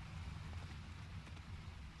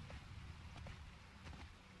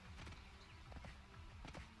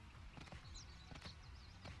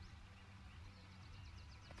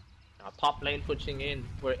 Top lane pushing in.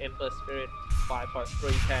 We're Emperor Spirit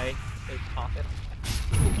 5.3k is pocket.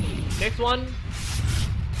 Next one,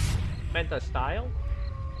 Meta Style.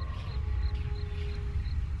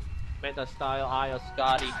 Meta Style, Eye of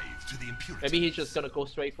Scotty. Maybe he's just gonna go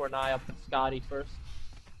straight for an Eye of Scotty first.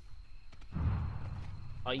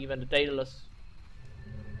 Or even the Daedalus.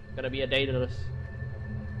 Gonna be a Daedalus.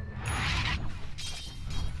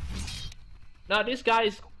 Now this guy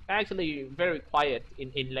is actually very quiet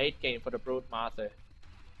in late game for the Broodmaster.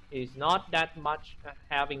 He's not that much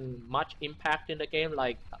having much impact in the game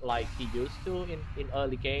like he used to in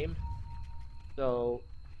early game. So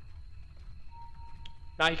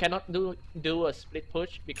now he cannot do a split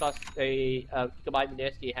push because they Gigabyte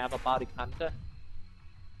Mineski have a Bounty Hunter.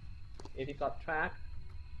 If he got tracked,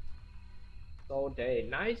 so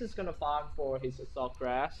Nice is gonna farm for his Assault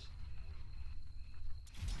Grass.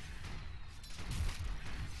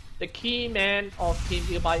 The key man of Team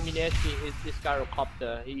Gigabyte Mineski is this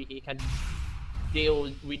Xyclopz. He can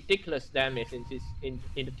deal ridiculous damage in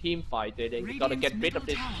the team fight. They gotta get rid of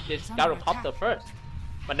this Xyclopz first.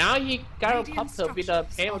 But now Xyclopz with a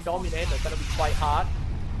Air Dominator is gonna be quite hard.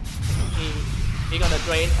 He gonna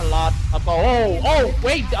drain a lot of. Oh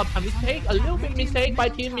wait, a mistake, a little bit mistake by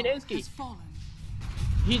Team Mineski.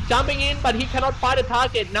 He's jumping in, but he cannot find the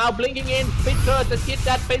target. Now blinking in, Spitzer just hit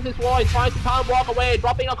that faceless wall, tries to try and walk away,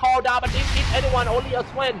 dropping a call down, but didn't hit anyone, only a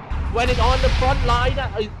Sven. When it's on the front line,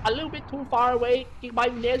 a little bit too far away,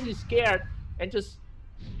 Gigabyte Mineski is scared and just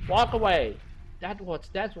walk away. That was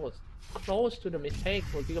close to the mistake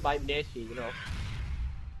for Gigabyte Mineski, you know.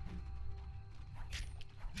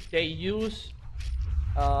 They use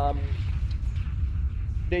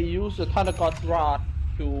the Thunder God's Rod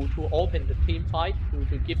to open the team fight,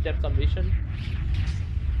 to give them some vision.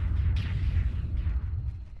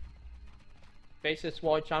 Faces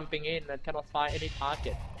wall jumping in and cannot find any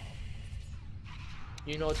target.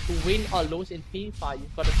 You know, to win or lose in team fight,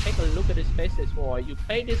 you've got to take a look at this faces wall. You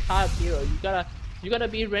play this type of hero, you gotta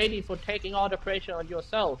be ready for taking all the pressure on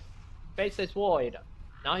yourself. Faces void.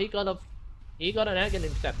 Now he got an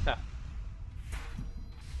Aghanim Scepter.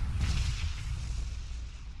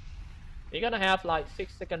 You're gonna have like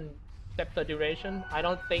 6-second scepter duration. I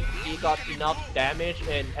don't think he got enough damage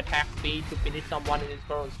and attack speed to finish someone in his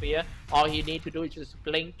Chronosphere. All he need to do is just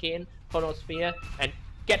blink in Chronosphere and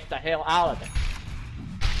get the hell out of it.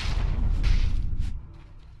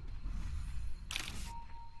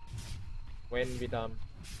 When we done.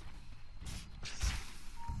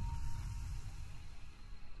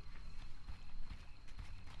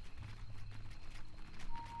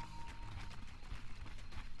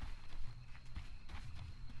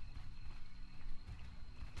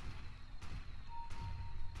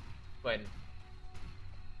 When?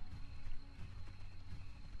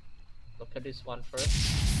 Look at this one first.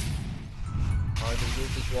 Or to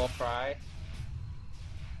use his war cry.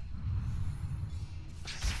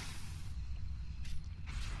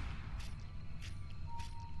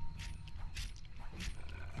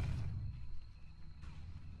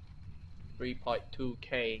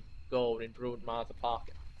 $3.2k gold in Broodmaster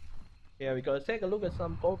pocket. Here we go. Let's take a look at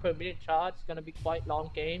some gold per minute charts. It's gonna be quite long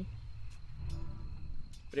game.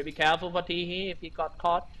 But be careful for Teehee if he got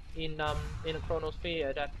caught in a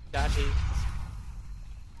Chronosphere. That is.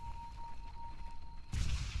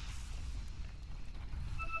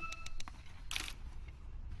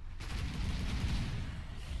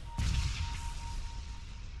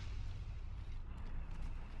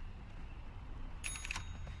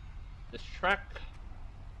 The Shrek.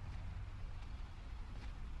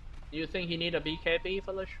 Do you think he need a BKB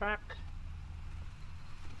for the Shrek?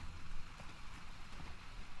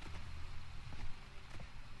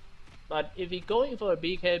 But if he's going for a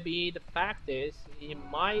BKB, the fact is he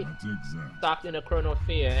might stuck in a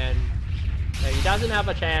Chronosphere and he doesn't have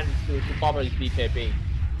a chance to cover his BKB.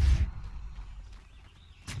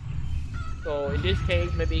 So in this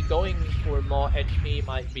case, maybe going for more HP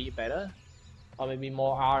might be better, or maybe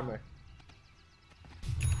more armor.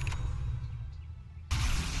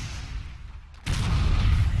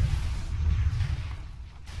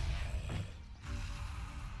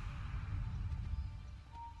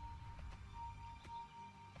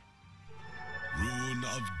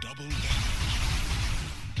 Of double damage.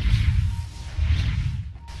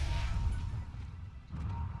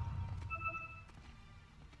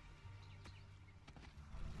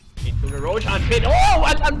 Into the Roshan pit. Oh,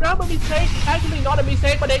 another mistake. Actually, not a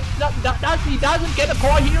mistake, but he doesn't get the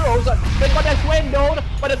core heroes. They got that Sven though,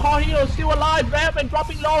 but the core hero is still alive. Ramp and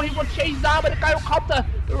dropping low. He was chased down by the Xyclopz.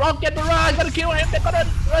 The Rocket Barrage gonna kill him. They got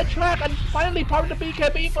a track and finally powered the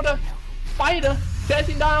BKB for the spider.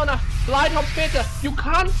 chasing down Xyclopz. You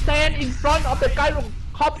can't stand in front of the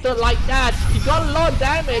Xyclopz like that. He got a lot of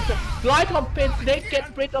damage. Xyclopz, they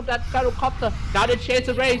get rid of that Xyclopz. Now they chase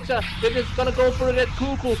the race. They're just gonna go for that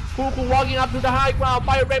Cuckoo. Cuckoo walking up to the high ground.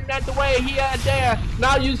 Fire Remnant away here and there.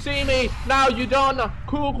 Now you see me. Now you don't.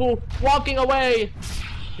 Cuckoo walking away.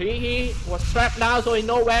 He was trapped now, so he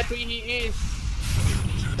knows where he is.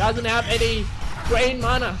 Doesn't have any drain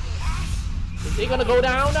mana. Is he gonna go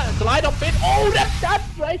down? Xyclopz. Oh,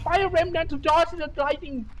 that's right. Fire Remnant to dodge the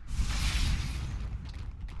lightning.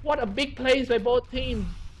 What a big plays by both teams.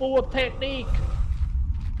 Full of technique.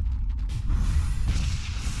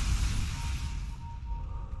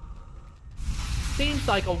 Seems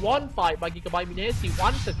like a one fight by Mineski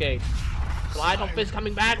once again. Xyclopz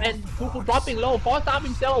coming back and Cuckoo dropping low. Force down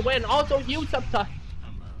himself away and also heals up to.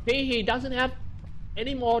 He doesn't have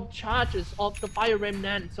any more charges of the Fire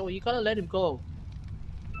Remnant, so you gotta let him go.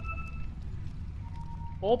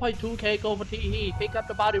 4.2k go for He. Pick up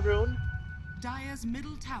the body rune. Dire's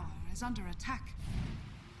middle tower is under attack.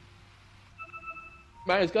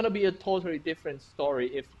 Man, it's gonna be a totally different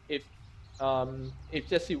story if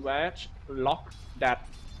Jesse Wedge locked that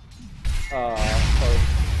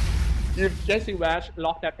if Jesse Wedge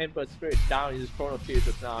locked that Ember Spirit down in his chrono field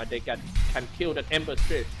now, they can kill that Ember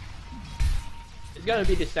Spirit. It's gonna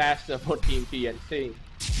be disaster for Team TNC.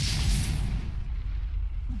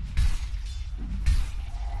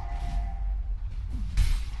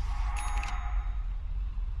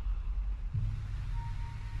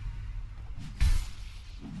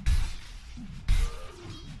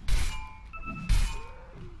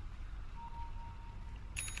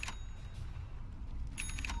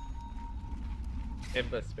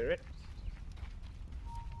 Ember Spirit.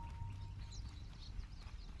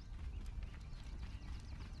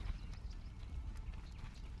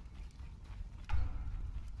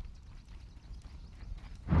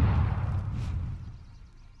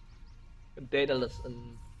 Daedalus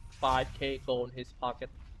and 5k gold in his pocket.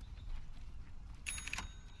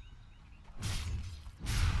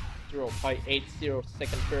 0.80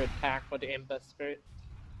 second per attack for the Ember Spirit.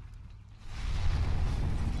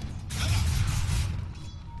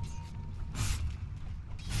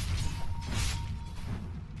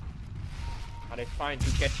 Are they trying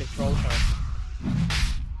to get this roll time?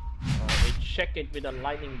 They check it with a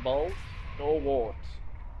lightning bolt. No wards.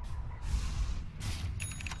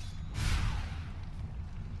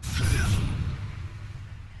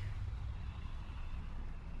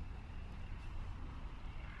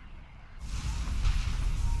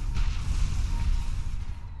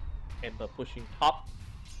 Ember pushing top.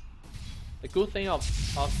 The good thing of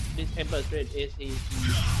this Ember Spirit is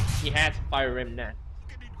he has Fire Remnant.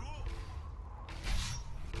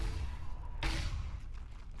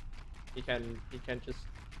 He can just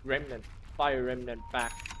Fire Remnant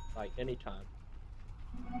back like anytime.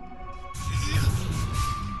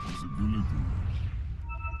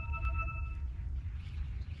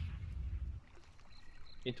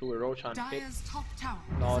 Into a Roshan pit.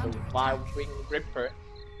 Or the Wild Wing Ripper.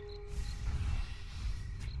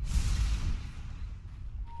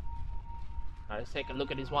 Now let's take a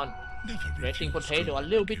look at this one. Raging Potato a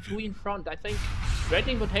little bit too in front, I think.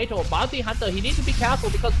 Raging Potato, Bounty Hunter, he needs to be careful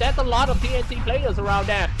because there's a lot of TNC players around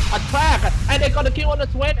there. A track, and they got a kill on the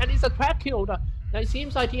Sweat, and it's a track kill. Now it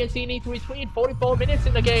seems like TNC need to retreat. 44 minutes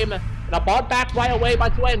in the game. And a bot back right away by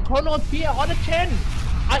Sweat. Chronosphere on the 10.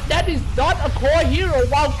 That is not a core hero,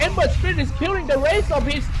 while Ember Spirit is killing the rest of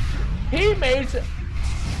his teammates.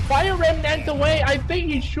 Fire Remnant away. I think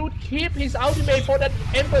he should keep his ultimate for that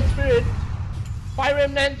Ember Spirit. Fire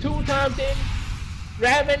Remnant 2 times in.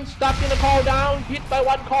 Raven stuck in the call down, hit by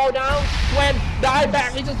one call down. When died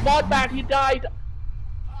back, he just fought back, he died.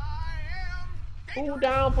 2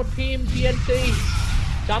 down for Team TNC.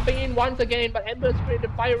 Jumping in once again, but Ember Spirit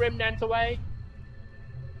and Fire Remnant away.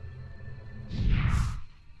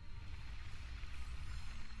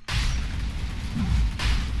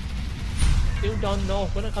 Still don't know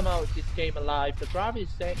who's gonna come out of this game alive. The graph is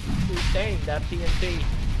saying that TNC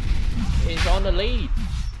is on the lead.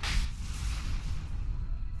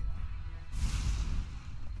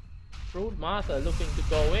 Fruit Master looking to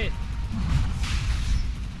go in.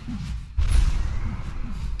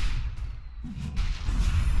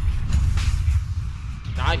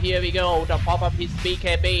 Now here we go, the pop up his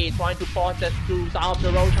BKB, trying to force that screws out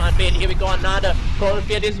the Roshan pit. Here we go, another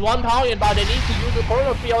Chronosphere. This is one talking about they need to use the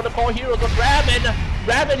Chronosphere on the core heroes of Raven.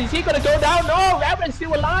 Raven, is he gonna go down? No, Raven's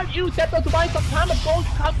still alive. You set to buy some time of gold.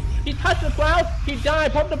 He touched the ground, he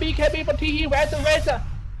died from the BKB for TE. Where's the razor?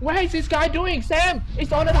 What is this guy doing? Sam,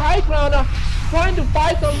 it's on the high ground. trying to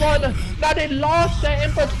fight someone. Now they lost the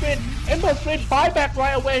Emperor Spirit. Emperor Spirit buyback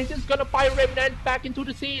right away. He's just gonna fight Remnant back into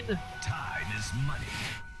the scene. Time is money.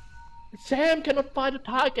 Sam cannot find a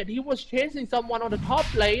target. He was chasing someone on the top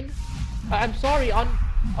lane. I'm sorry, on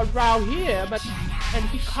around here, and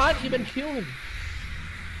he can't even kill him.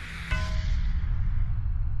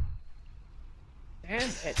 Damn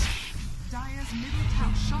it.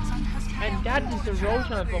 And that is the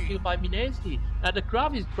Roshan for killed by Mineski. Now the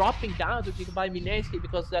graph is dropping down to kill by Mineski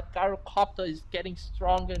because that Xyclopz is getting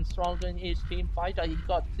stronger and stronger in his team fighter. He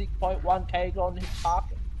got 6.1k on his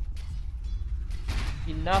pocket.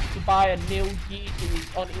 Enough to buy a new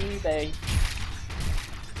GT on eBay.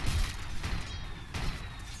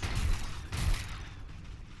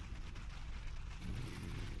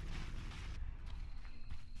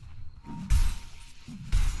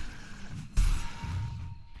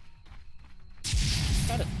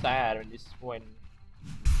 Kind of sad when this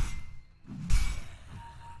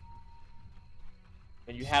when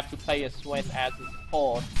you have to play a Swen as a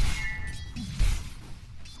support.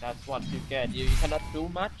 That's what you get. You cannot do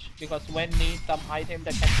much because Swen needs some item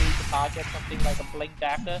that can reach the target, something like a blink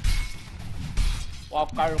dagger. While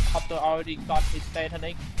Xyclopz already got his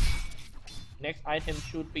satanic. Next item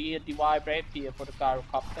should be a divine rapier for the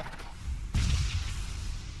Xyclopz.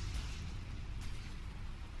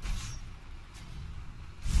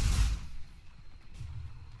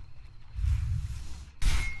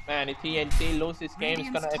 Man, if TNC loses this game, it's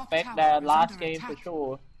gonna affect their last game for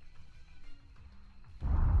sure.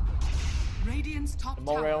 The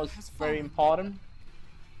morale is very important.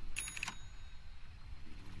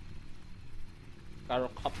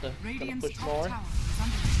 Xyclopz gonna push more.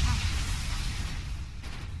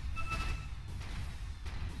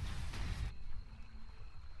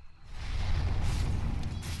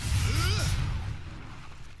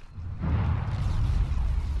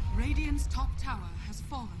 Radiant's top tower has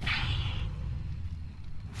fallen.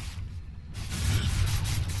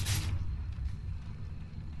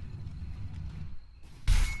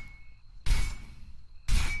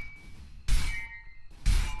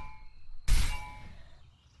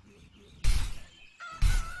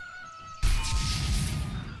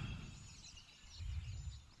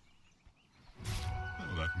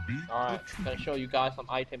 Alright, I'm gonna show you guys some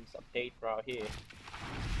items update right here.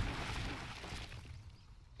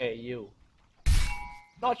 Hey, you.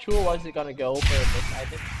 Not sure what's it gonna go for this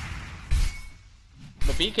item.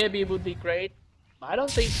 The BKB would be great, but I don't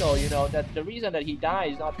think so. You know that the reason that he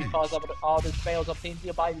died is not because of all the spells of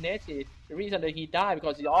TNC by Mineski. The reason that he died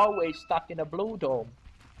because he's always stuck in a blue dome.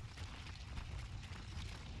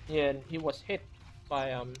 Yeah, and he was hit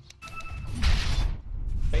by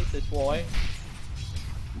Faceless Boy.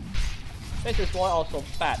 Faceless Boy also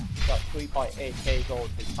fat, got 3.8k gold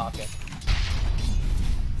in his pocket.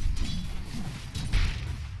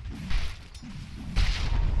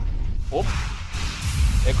 Oops.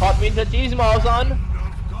 They caught Winter G-Smallson.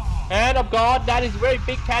 Hand of God, that is very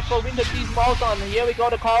big catch for Winter G-Smallson. Here we go,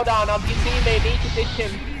 the call down. His teammate need to ditch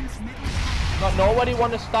him. But nobody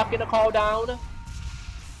want to stuck in a call down.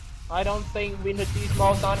 I don't think Winter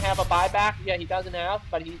G-Smallson have a buyback. Yeah, he doesn't have,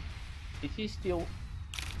 but he still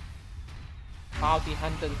bounty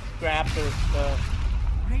hunter grab the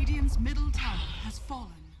Radiant's middle tower has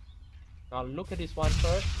fallen. Now look at this one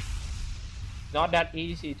first. Not that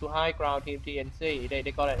easy to high ground Team TNC. They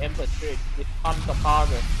got an Emperor Spirit with tons of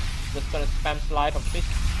armor. Just gonna spam slide of fish.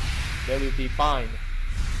 They will be fine.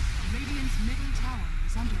 Radiant's middle tower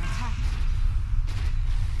is under attack.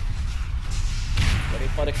 Ready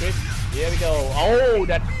for the crit? Here we go. Oh,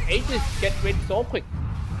 that Aegis get rid so quick.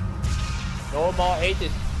 No more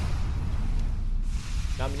Aegis.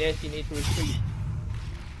 Now Mineski need to retreat.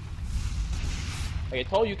 I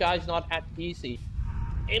told you guys not that easy.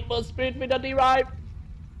 Emperor Spirit with a derive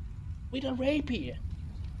with a rapier.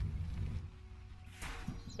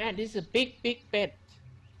 Man, this is a big bet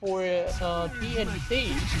for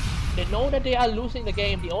TNC. They know that they are losing the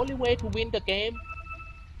game. The only way to win the game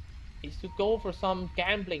is to go for some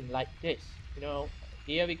gambling like this. You know,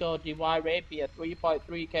 here we go, divine rapier,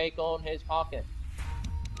 3.3k gold in his pocket.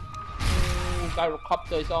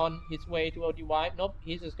 Xyclopz is on his way to a divine. Nope,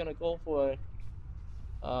 he's just gonna go for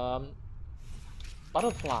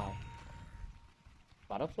butterfly.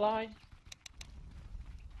 Butterfly?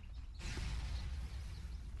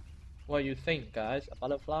 What do you think, guys? A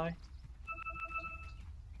butterfly?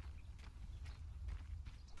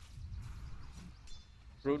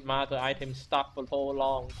 Root Master item stuck for so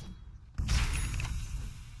long.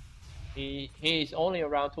 He is only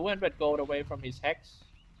around 200 gold away from his hex.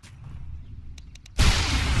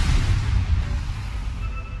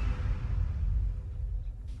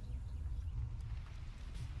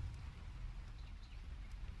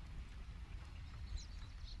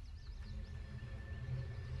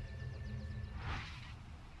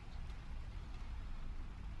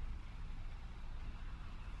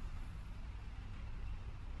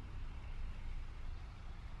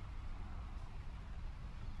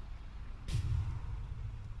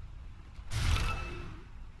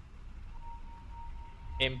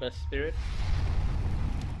 Ember Spirit.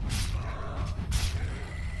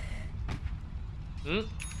 You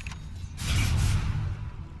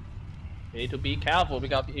need to be careful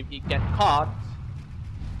because if he get caught,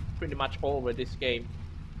 pretty much over this game.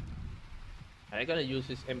 And I'm gonna use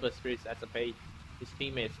his Ember Spirits as a bait. His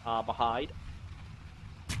teammates are behind.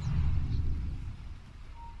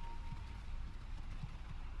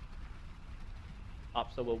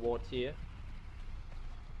 Observer ward here.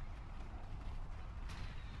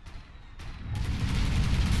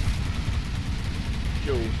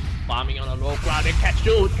 Jules farming on the low ground. They catch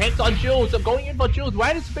Jules. Hands on Jules. I'm going in for Jules.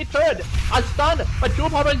 Where is the turn? Unstunned. But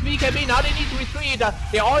Jules powers BKB. Now they need to retreat.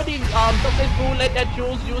 They already successfully let that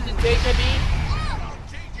Jules use his BKB.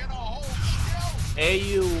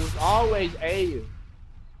 AU. Always AU.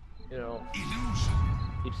 You know.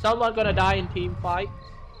 If someone gonna die in team fight,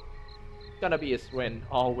 it's gonna be a Sven.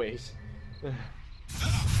 Always.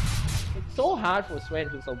 It's so hard for Sven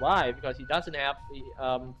to survive because he doesn't have the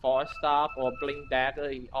Force Staff or Blink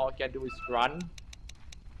Dagger. All he can do is run.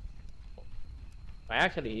 But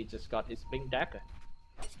actually, he just got his Blink Dagger.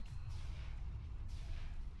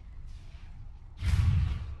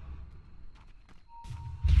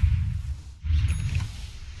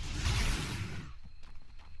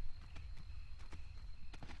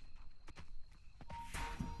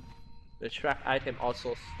 The track item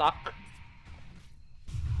also stuck.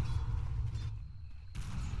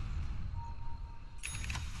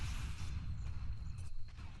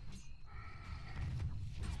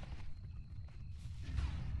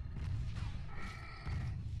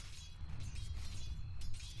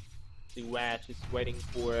 The Wedge is waiting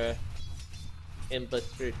for Ember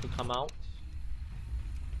Spirit to come out.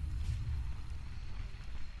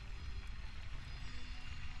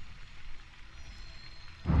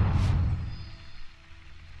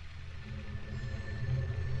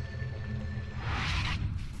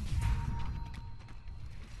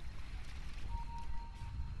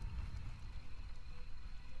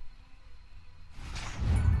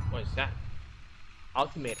 What is that?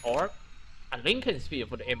 Ultimate Orb? A Lincoln Sphere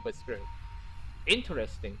for the Ember Spirit.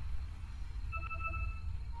 Interesting.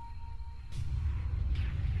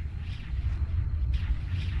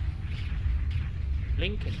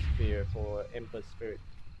 Lincoln Sphere for Ember Spirit.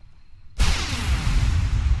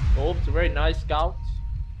 Oh, it's a very nice scout.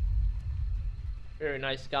 Very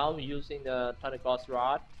nice scout using the Thundergod's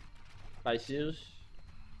Rod by Zeus.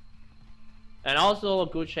 And also a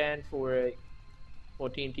good chance for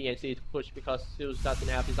Team TNC to push because Zeus doesn't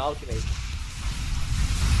have his ultimate.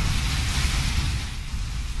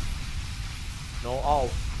 No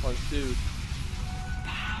ult on Zeus.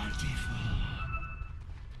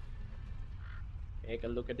 Take a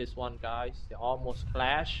look at this one, guys. They almost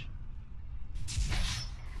clash.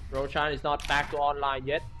 Roshan is not back to online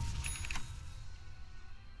yet.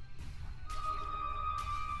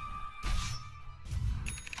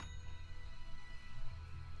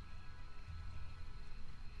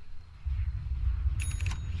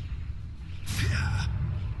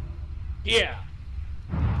 Yeah.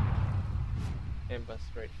 Ember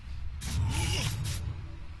Spirit.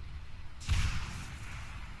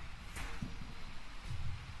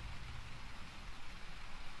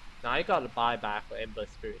 Now I got a buyback for Ember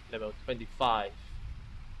Spirit, level 25.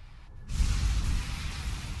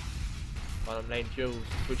 Bottom lane Jules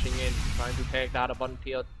pushing in, trying to take down a bunch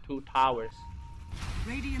of 2 towers.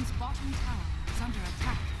 Radiant's bottom tower is under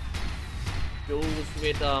attack. Jules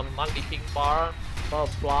with Monkey King bar,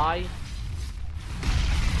 Butterfly.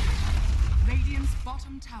 Radiant's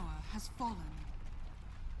bottom tower has fallen.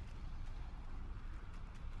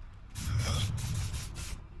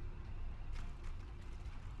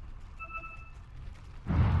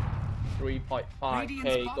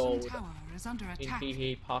 $3.5k gold tower is under in attack.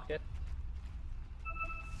 TNC pocket.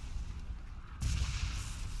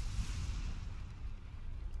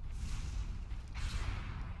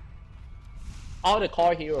 All the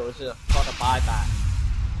core heroes got a buyback.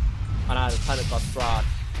 Another Thundergod's Rod.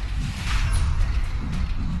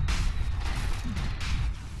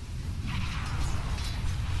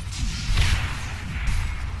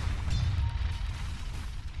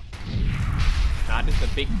 Nah, this is a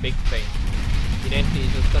big thing. Mineski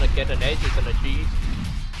is just gonna get an edge, it's gonna cheat.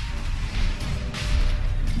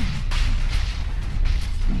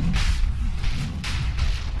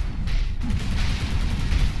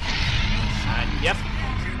 And yep.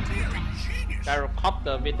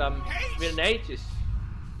 Gyrocopter with an Aegis.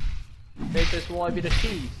 Faceless Void with a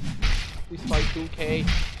cheese. This by 2k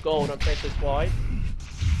gold on Faceless Void.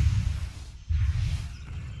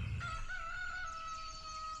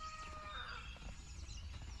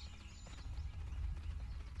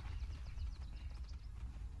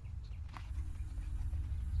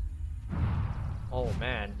 Oh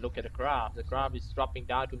man, look at the graph. The graph is dropping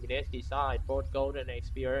down to Mineski's side, both gold and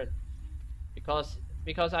XP earned.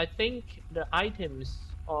 Because I think the items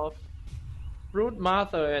of Brood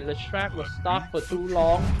Master and the Shrek were stuck for too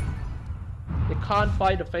long. They can't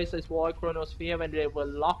fight the Faceless Void Chronosphere when they were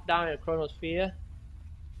locked down in Chronosphere.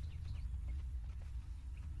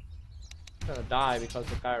 Gonna die because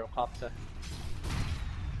of Gyrocopter.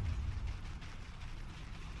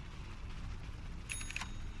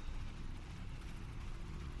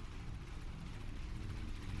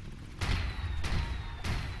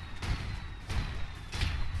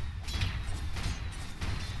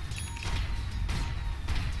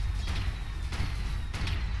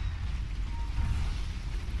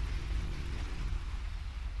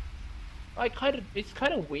 It's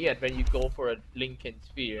kind of weird when you go for a Lincoln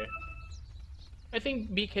Sphere. I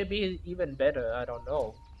think BKB is even better. I don't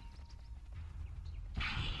know.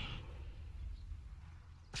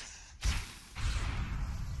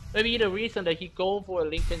 Maybe the reason that he go for a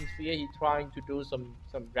Lincoln Sphere, he's trying to do some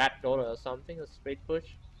rat dollar or something, a straight push.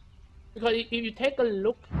 Because if you take a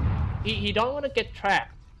look, he don't want to get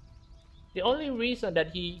tracked. The only reason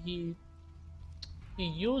that he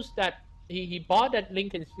used that. He bought that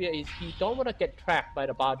Lincoln Sphere is he don't want to get tracked by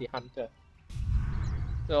the bounty hunter.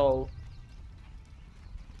 So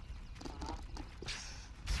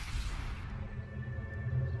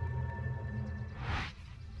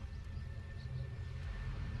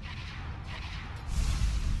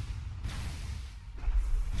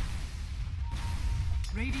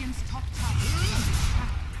Radiant's top tower is under attack.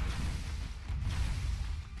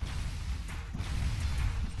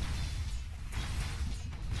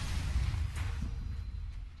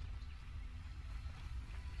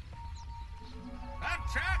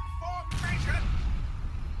 Attack formation!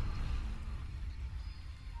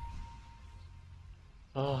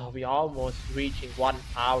 oh, we almost reaching 1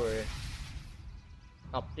 hour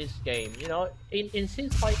of this game. You know, in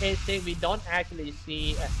 6.86 we don't actually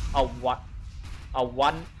see a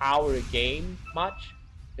 1 hour game much.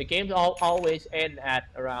 The games always end at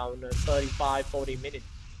around 35-40 minutes.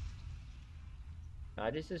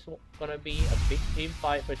 This is gonna be a big team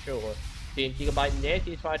fight for sure. Team Gigabyte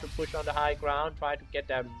Mineski try to push on the high ground, try to get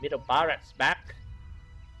their middle barracks back.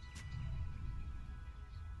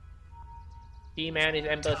 Key man is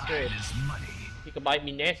Ember Spirit. Gigabyte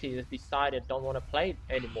Mineski has decided don't want to play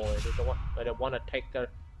anymore. They don't want to take a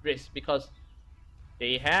risk because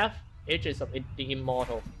they have Edges of the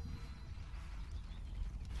Immortal.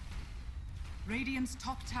 Radiant's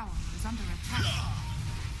top tower is under attack.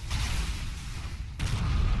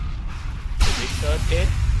 Big third hit.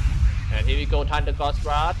 And here we go, Thunder God's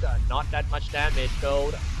Wrath. Not that much damage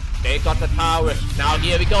though. They got the tower. Now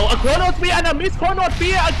here we go. A Chronosphere and a Miss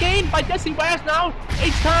Chronosphere again by Jesse West now.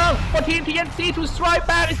 It's time for Team TNC to strike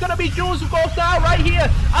back. It's gonna be Juice who goes down right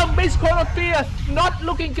here. A Miss Chronosphere not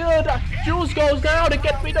looking good. Juice goes down to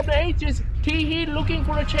get rid of the Aegis. T looking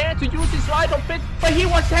for a chance to use his Light of Fit, but he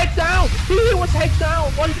was hex down. He was hex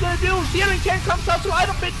down. What he's gonna do? Searing Chain comes out to Light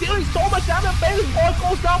of Fit, dealing so much damage. Basis Ball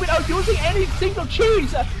goes down without using any single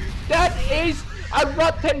cheese. That is a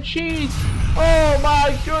rotten cheese. Oh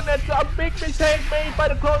my goodness, a big mistake made by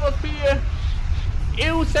the Chronosphere.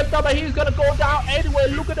 Ew, stepped up and he's gonna go down anyway.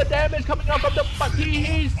 Look at the damage coming out from the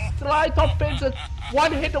he's Light of Fit,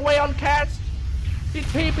 one hit away on Cats. He's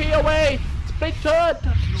PP away. Split third,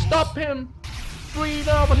 stop him.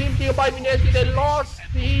 3-0 for Team Gigabyte Mineski. They lost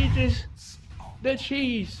the Aegis, the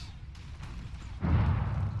cheese.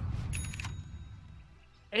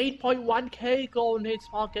 8.1k gold in his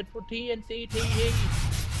pocket for TNC TV.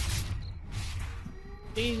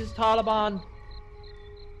 This is Taliban.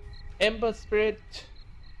 Ember Spirit.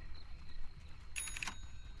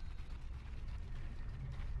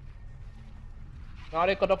 Now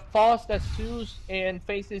they gotta force that Zeus and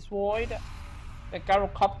Faceless Void and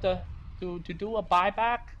Gyrocopter to do a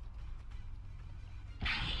buyback.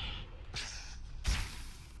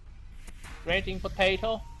 Raging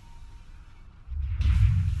Potato.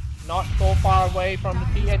 Not so far away from the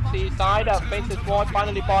TNC side. Faceless Void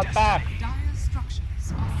finally bought back.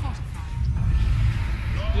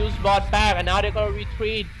 Zeus bought back and now they're gonna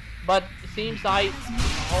retreat. But it seems like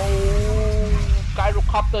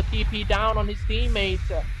Gyrocopter TP down on his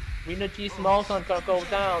teammates. Winergy Smallson gonna go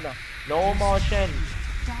down. No more Shen.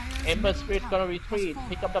 Ember Spirit gonna retreat.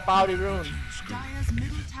 Pick up the bounty rune. Dire's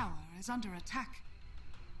middle tower is under attack.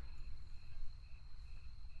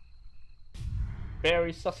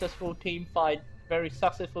 Very successful team fight. Very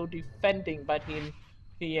successful defending by Team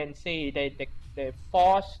TNC. They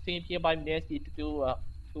forced Team Gigabyte Mineski to do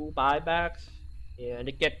 2 buybacks and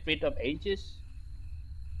they get rid of Aegis.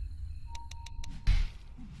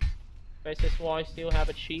 Faces Voice still have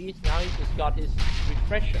a cheese. Now he just got his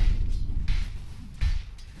refresher.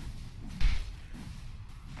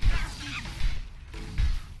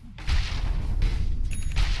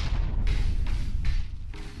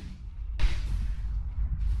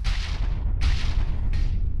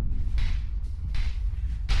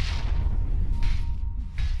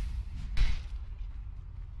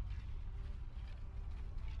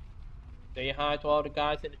 Say hi to all the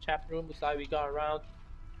guys in the chat room. Looks like we got around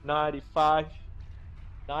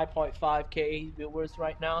 9.5k viewers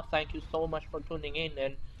right now. Thank you so much for tuning in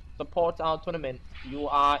and support our tournament. You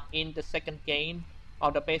are in the second game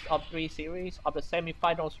of the best of 3 series of the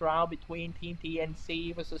semi-finals round between Team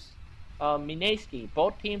TNC versus Mineski.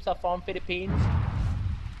 Both teams are from Philippines.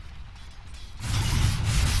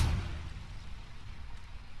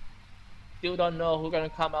 Still don't know who's gonna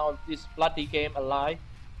come out of this bloody game alive.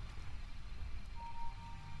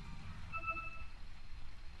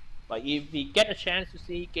 But if we get a chance to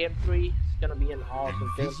see Game 3, it's gonna be an awesome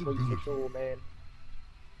Game 3 for sure, man.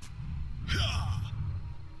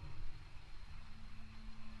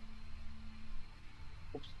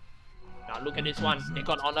 Oops. Now look at this one. They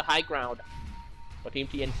got on the high ground for Team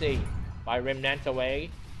TNC by Remnants away.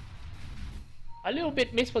 A little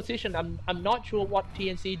bit mispositioned. I'm not sure what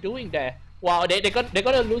TNC doing there. Wow, they're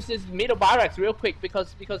gonna lose this middle barracks real quick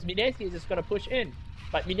because Mineski is just gonna push in.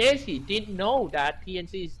 But Mineski didn't know that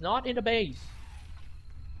TNC is not in the base.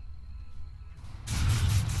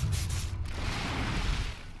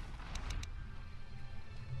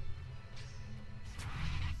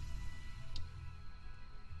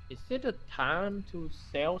 Is it a time to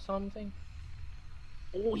sell something?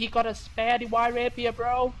 Oh, he got a spare Divine Rapier,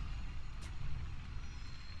 bro.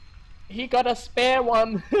 He got a spare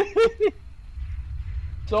one.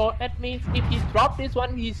 So that means if he dropped this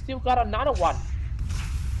one, he still got another one.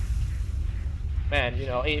 Man, you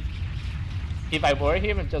know, if I were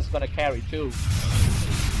him, I'm just gonna carry 2.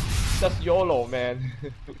 Just YOLO, man.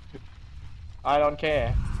 I don't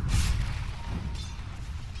care.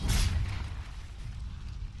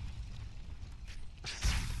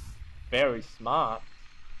 Very smart.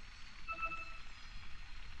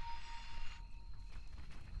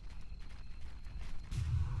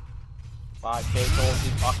 5k gold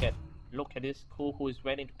in pocket. Look at this Cool who is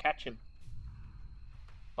waiting to catch him.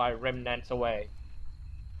 5 remnants away.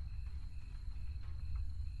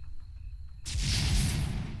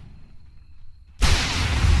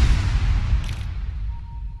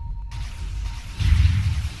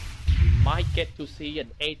 We might get to see an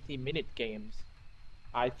 80-minute games,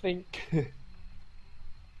 I think.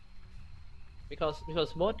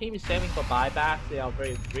 because both teams is saving for buyback. They are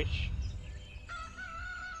very rich.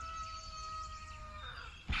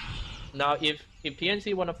 Now if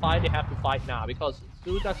TNC wanna fight, they have to fight now because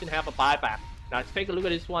Zhu doesn't have a buyback. Now let's take a look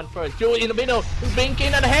at this one first. Zhu in the middle,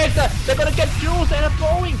 blinking at the head. They're gonna get Jules and they're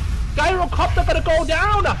going. Xyclopz gonna go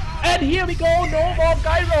down, and here we go. No more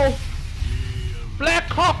Gyro. Black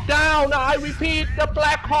Hawk down. I repeat, the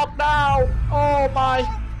Black Hawk down. Oh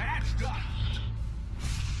my.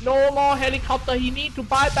 No more helicopter. He needs to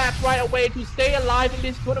buy back right away to stay alive in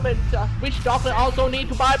this tournament. Witch Doctor also need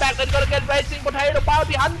to buy back. They're gonna get Racing Potato.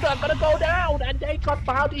 Bounty Hunter gonna go down, and they got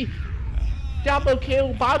Bounty. Double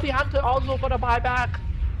kill. Bounty Hunter also gonna buy back.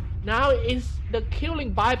 Now is the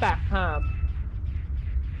killing buyback time.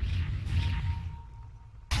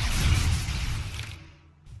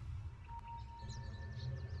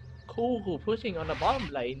 Cool pushing on the bottom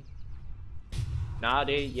lane. Now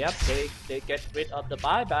they get rid of the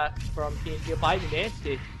buyback from TNC by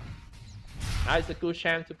Mineski. Now it's a good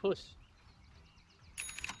chance to push.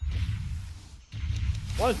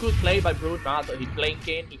 What a good play by Broodmaster. He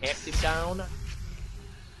blinking, he hacks him down.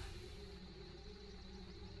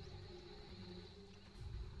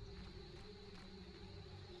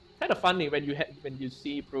 Kind of funny when you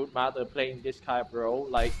see Broodmaster playing this kind of role,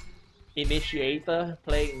 like Initiator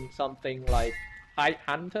playing something like Hide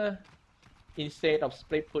Hunter instead of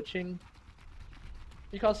split pushing,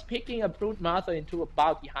 because picking a Broodmaster into a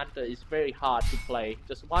Bounty Hunter is very hard to play.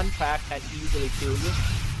 Just one track can easily kill you.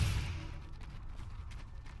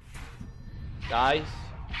 Guys,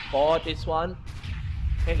 for this one.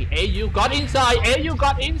 Hey, AU got inside. AU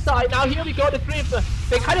got inside. Now here we go. The flip.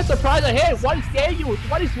 They kind of surprised. Hey, what is AU?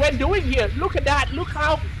 What is Wen doing here? Look at that. Look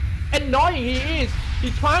how annoying he is.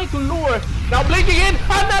 He's trying to lure. Now blinking in.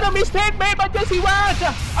 Another mistake made by Jesse Watt.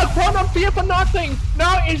 A Chrono Fear for nothing.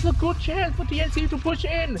 Now it's a good chance for TNC to push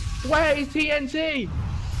in. Where is TNC?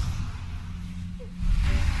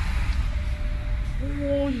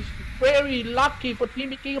 Oh, very lucky for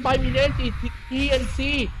Team by Mineski.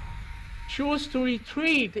 TNC choose to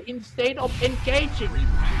retreat instead of engaging.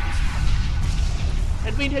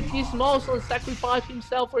 And BTS also sacrificed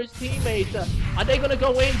himself for his teammates. Are they gonna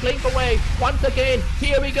go in, blink away? Once again,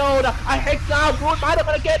 here we go. A hex now, Broodmother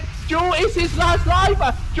gonna get. Ju is his last life.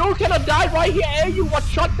 Ju cannot die right here. You was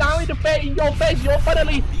shot down in the face, in your face. You're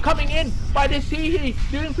finally coming in by this He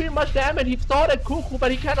doing pretty much damage. He thought at Cuckoo, but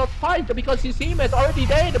he cannot fight because his teammate's already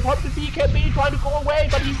dead. The probably BKB trying to go away,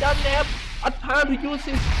 but he doesn't have a time to use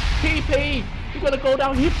his TP. He's gonna go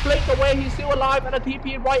down, he blinked away, he's still alive, and a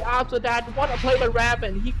TP right after that. What a play by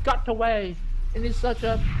Raven, he got away. And it's such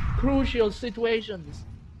a crucial situation.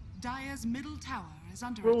 Dire's middle tower is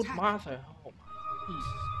under attack. Broodmother, oh my Jesus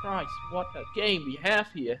Christ, what a game we have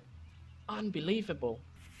here. Unbelievable.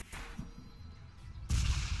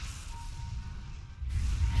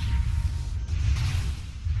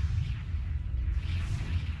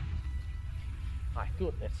 My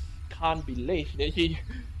goodness, can't believe that he...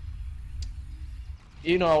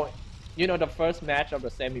 You know the first match of the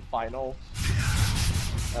semi-final,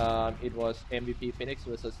 it was MVP Phoenix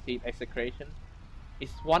versus Team Execration.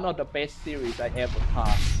 It's one of the best series I ever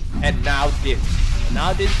passed. And now this.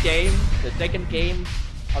 Now this game, the second game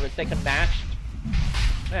of the second match.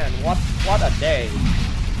 Man, what a day.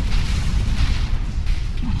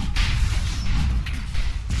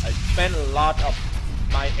 I spent a lot of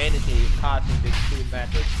my energy passing these two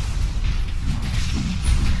matches.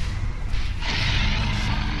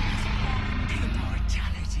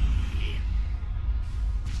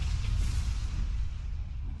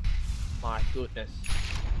 My goodness.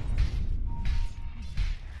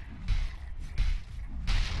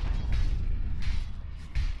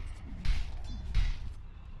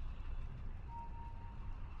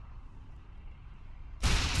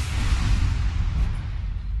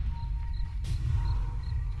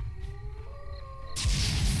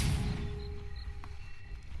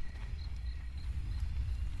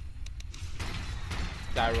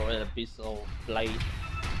 Gyro and Abyssal Blade.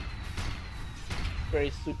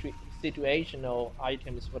 Very situational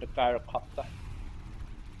items for the Xyclopz.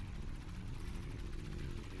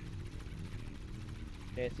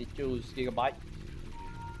 There's the Juice Gigabyte.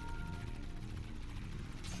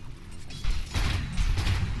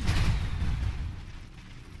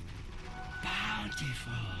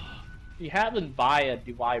 Bountiful. He haven't buy a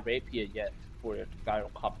Divine Rapier yet for the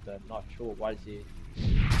Xyclopz. I'm not sure what is he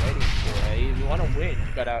waiting for. If you want to win,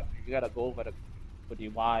 you gotta go for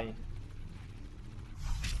Divine.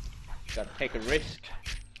 Gotta take a risk.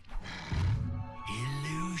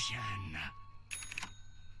 Illusion.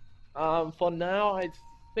 For now, I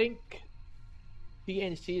think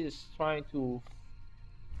TNC is trying to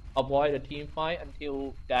avoid a team fight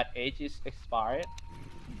until that age is expired.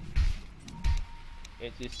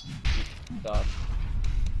 It is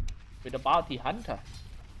with the bounty hunter.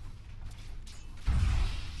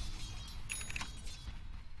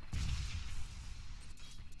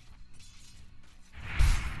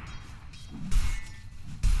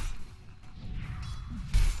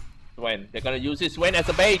 When they're gonna use this Swen as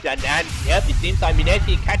a bait, and yep, it seems like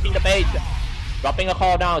Mineski catching the bait, dropping a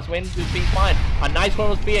call down. Swen will be fine. A nice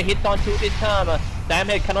chronosphere hits on two this time.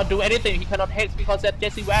 Damage cannot do anything. He cannot hex because that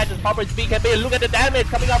Jesse Wedge and proper speed can be. Look at the damage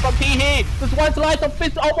coming up from T-He. This one slice of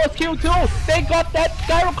fist almost killed too. They got that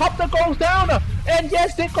Gyrocopter goes down, and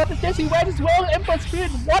yes, they got the Jesse Wedge as well. Ember Spirit,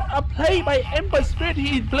 what a play by Ember Spirit.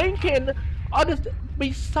 He's blinking on the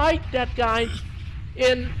beside that guy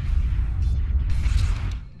in.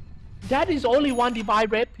 That is only one Divine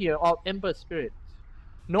Rapier of Ember Spirit.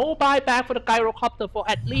 No buyback for the Gyrocopter for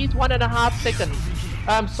at least 1.5 seconds.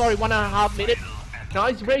 I'm sorry, 1.5 minutes. Now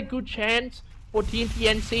it's a very good chance for Team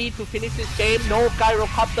TNC to finish this game. No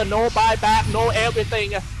Gyrocopter, no buyback, no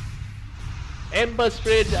everything. Ember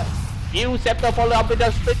Spirit, Eel Scepter follow up with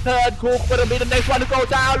a split turn. Cook will be the next one to go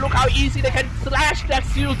down. Look how easy they can slash that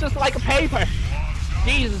seal just like a paper.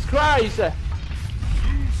 Jesus Christ.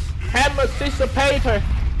 Hammer, scissor, paper.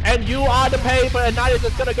 And you are the paper, and now you're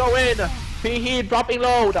just gonna go in. He dropping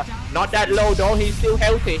low. Not that low though, he's still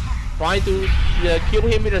healthy. Trying to kill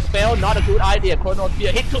him with a spell, not a good idea. Chronosphere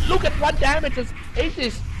hit to look at what damage it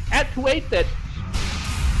is activated.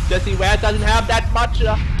 Jesse Ware doesn't have that much.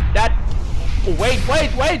 Oh, wait,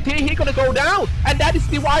 he gonna go down, and that is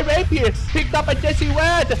Divine Rapier picked up by Jesse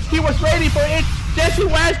Ware. He was ready for it. Jesse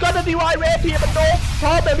Ware's got a Divine Rapier, but no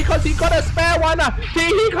problem because he got a spare one.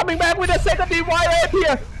 He coming back with a second Divine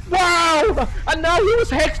Rapier. Wow! And now he was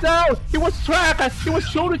hexed out. He was tracked. He was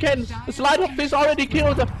shuriken. The Slide of Fist already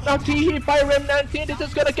killed. Now T-He Fire Rem 19 is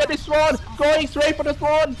just gonna get his throne. Going straight for the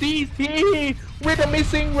throne. T-He with a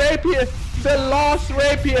missing rapier. The lost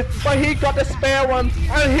rapier. But he got the spare one.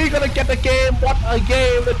 And he gonna get the game. What a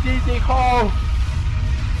game the GG call.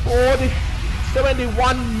 Oh,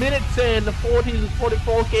 71 minutes and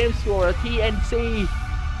 40-44 game score. TNC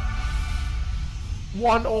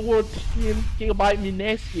 1 over Team Gigabyte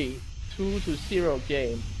Mineski. 2-0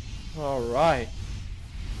 game. All right.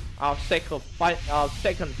 Our second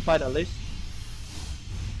finalist.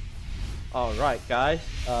 All right, guys.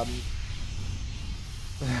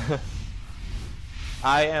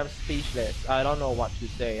 I am speechless. I don't know what to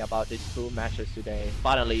say about these 2 matches today.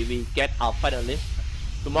 Finally, we get our finalists.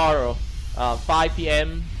 Tomorrow, 5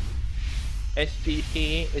 p.m.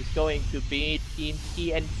 SGT is going to be Team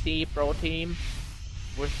TNC Pro Team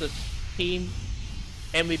versus Team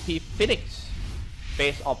MVP Phoenix.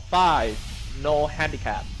 Base of 5, no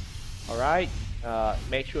handicap. Alright,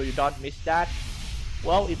 make sure you don't miss that.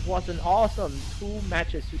 Well, it was an awesome 2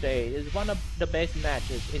 matches today. It's one of the best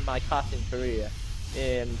matches in my casting career.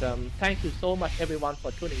 And thank you so much everyone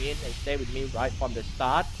for tuning in and stay with me right from the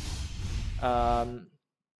start.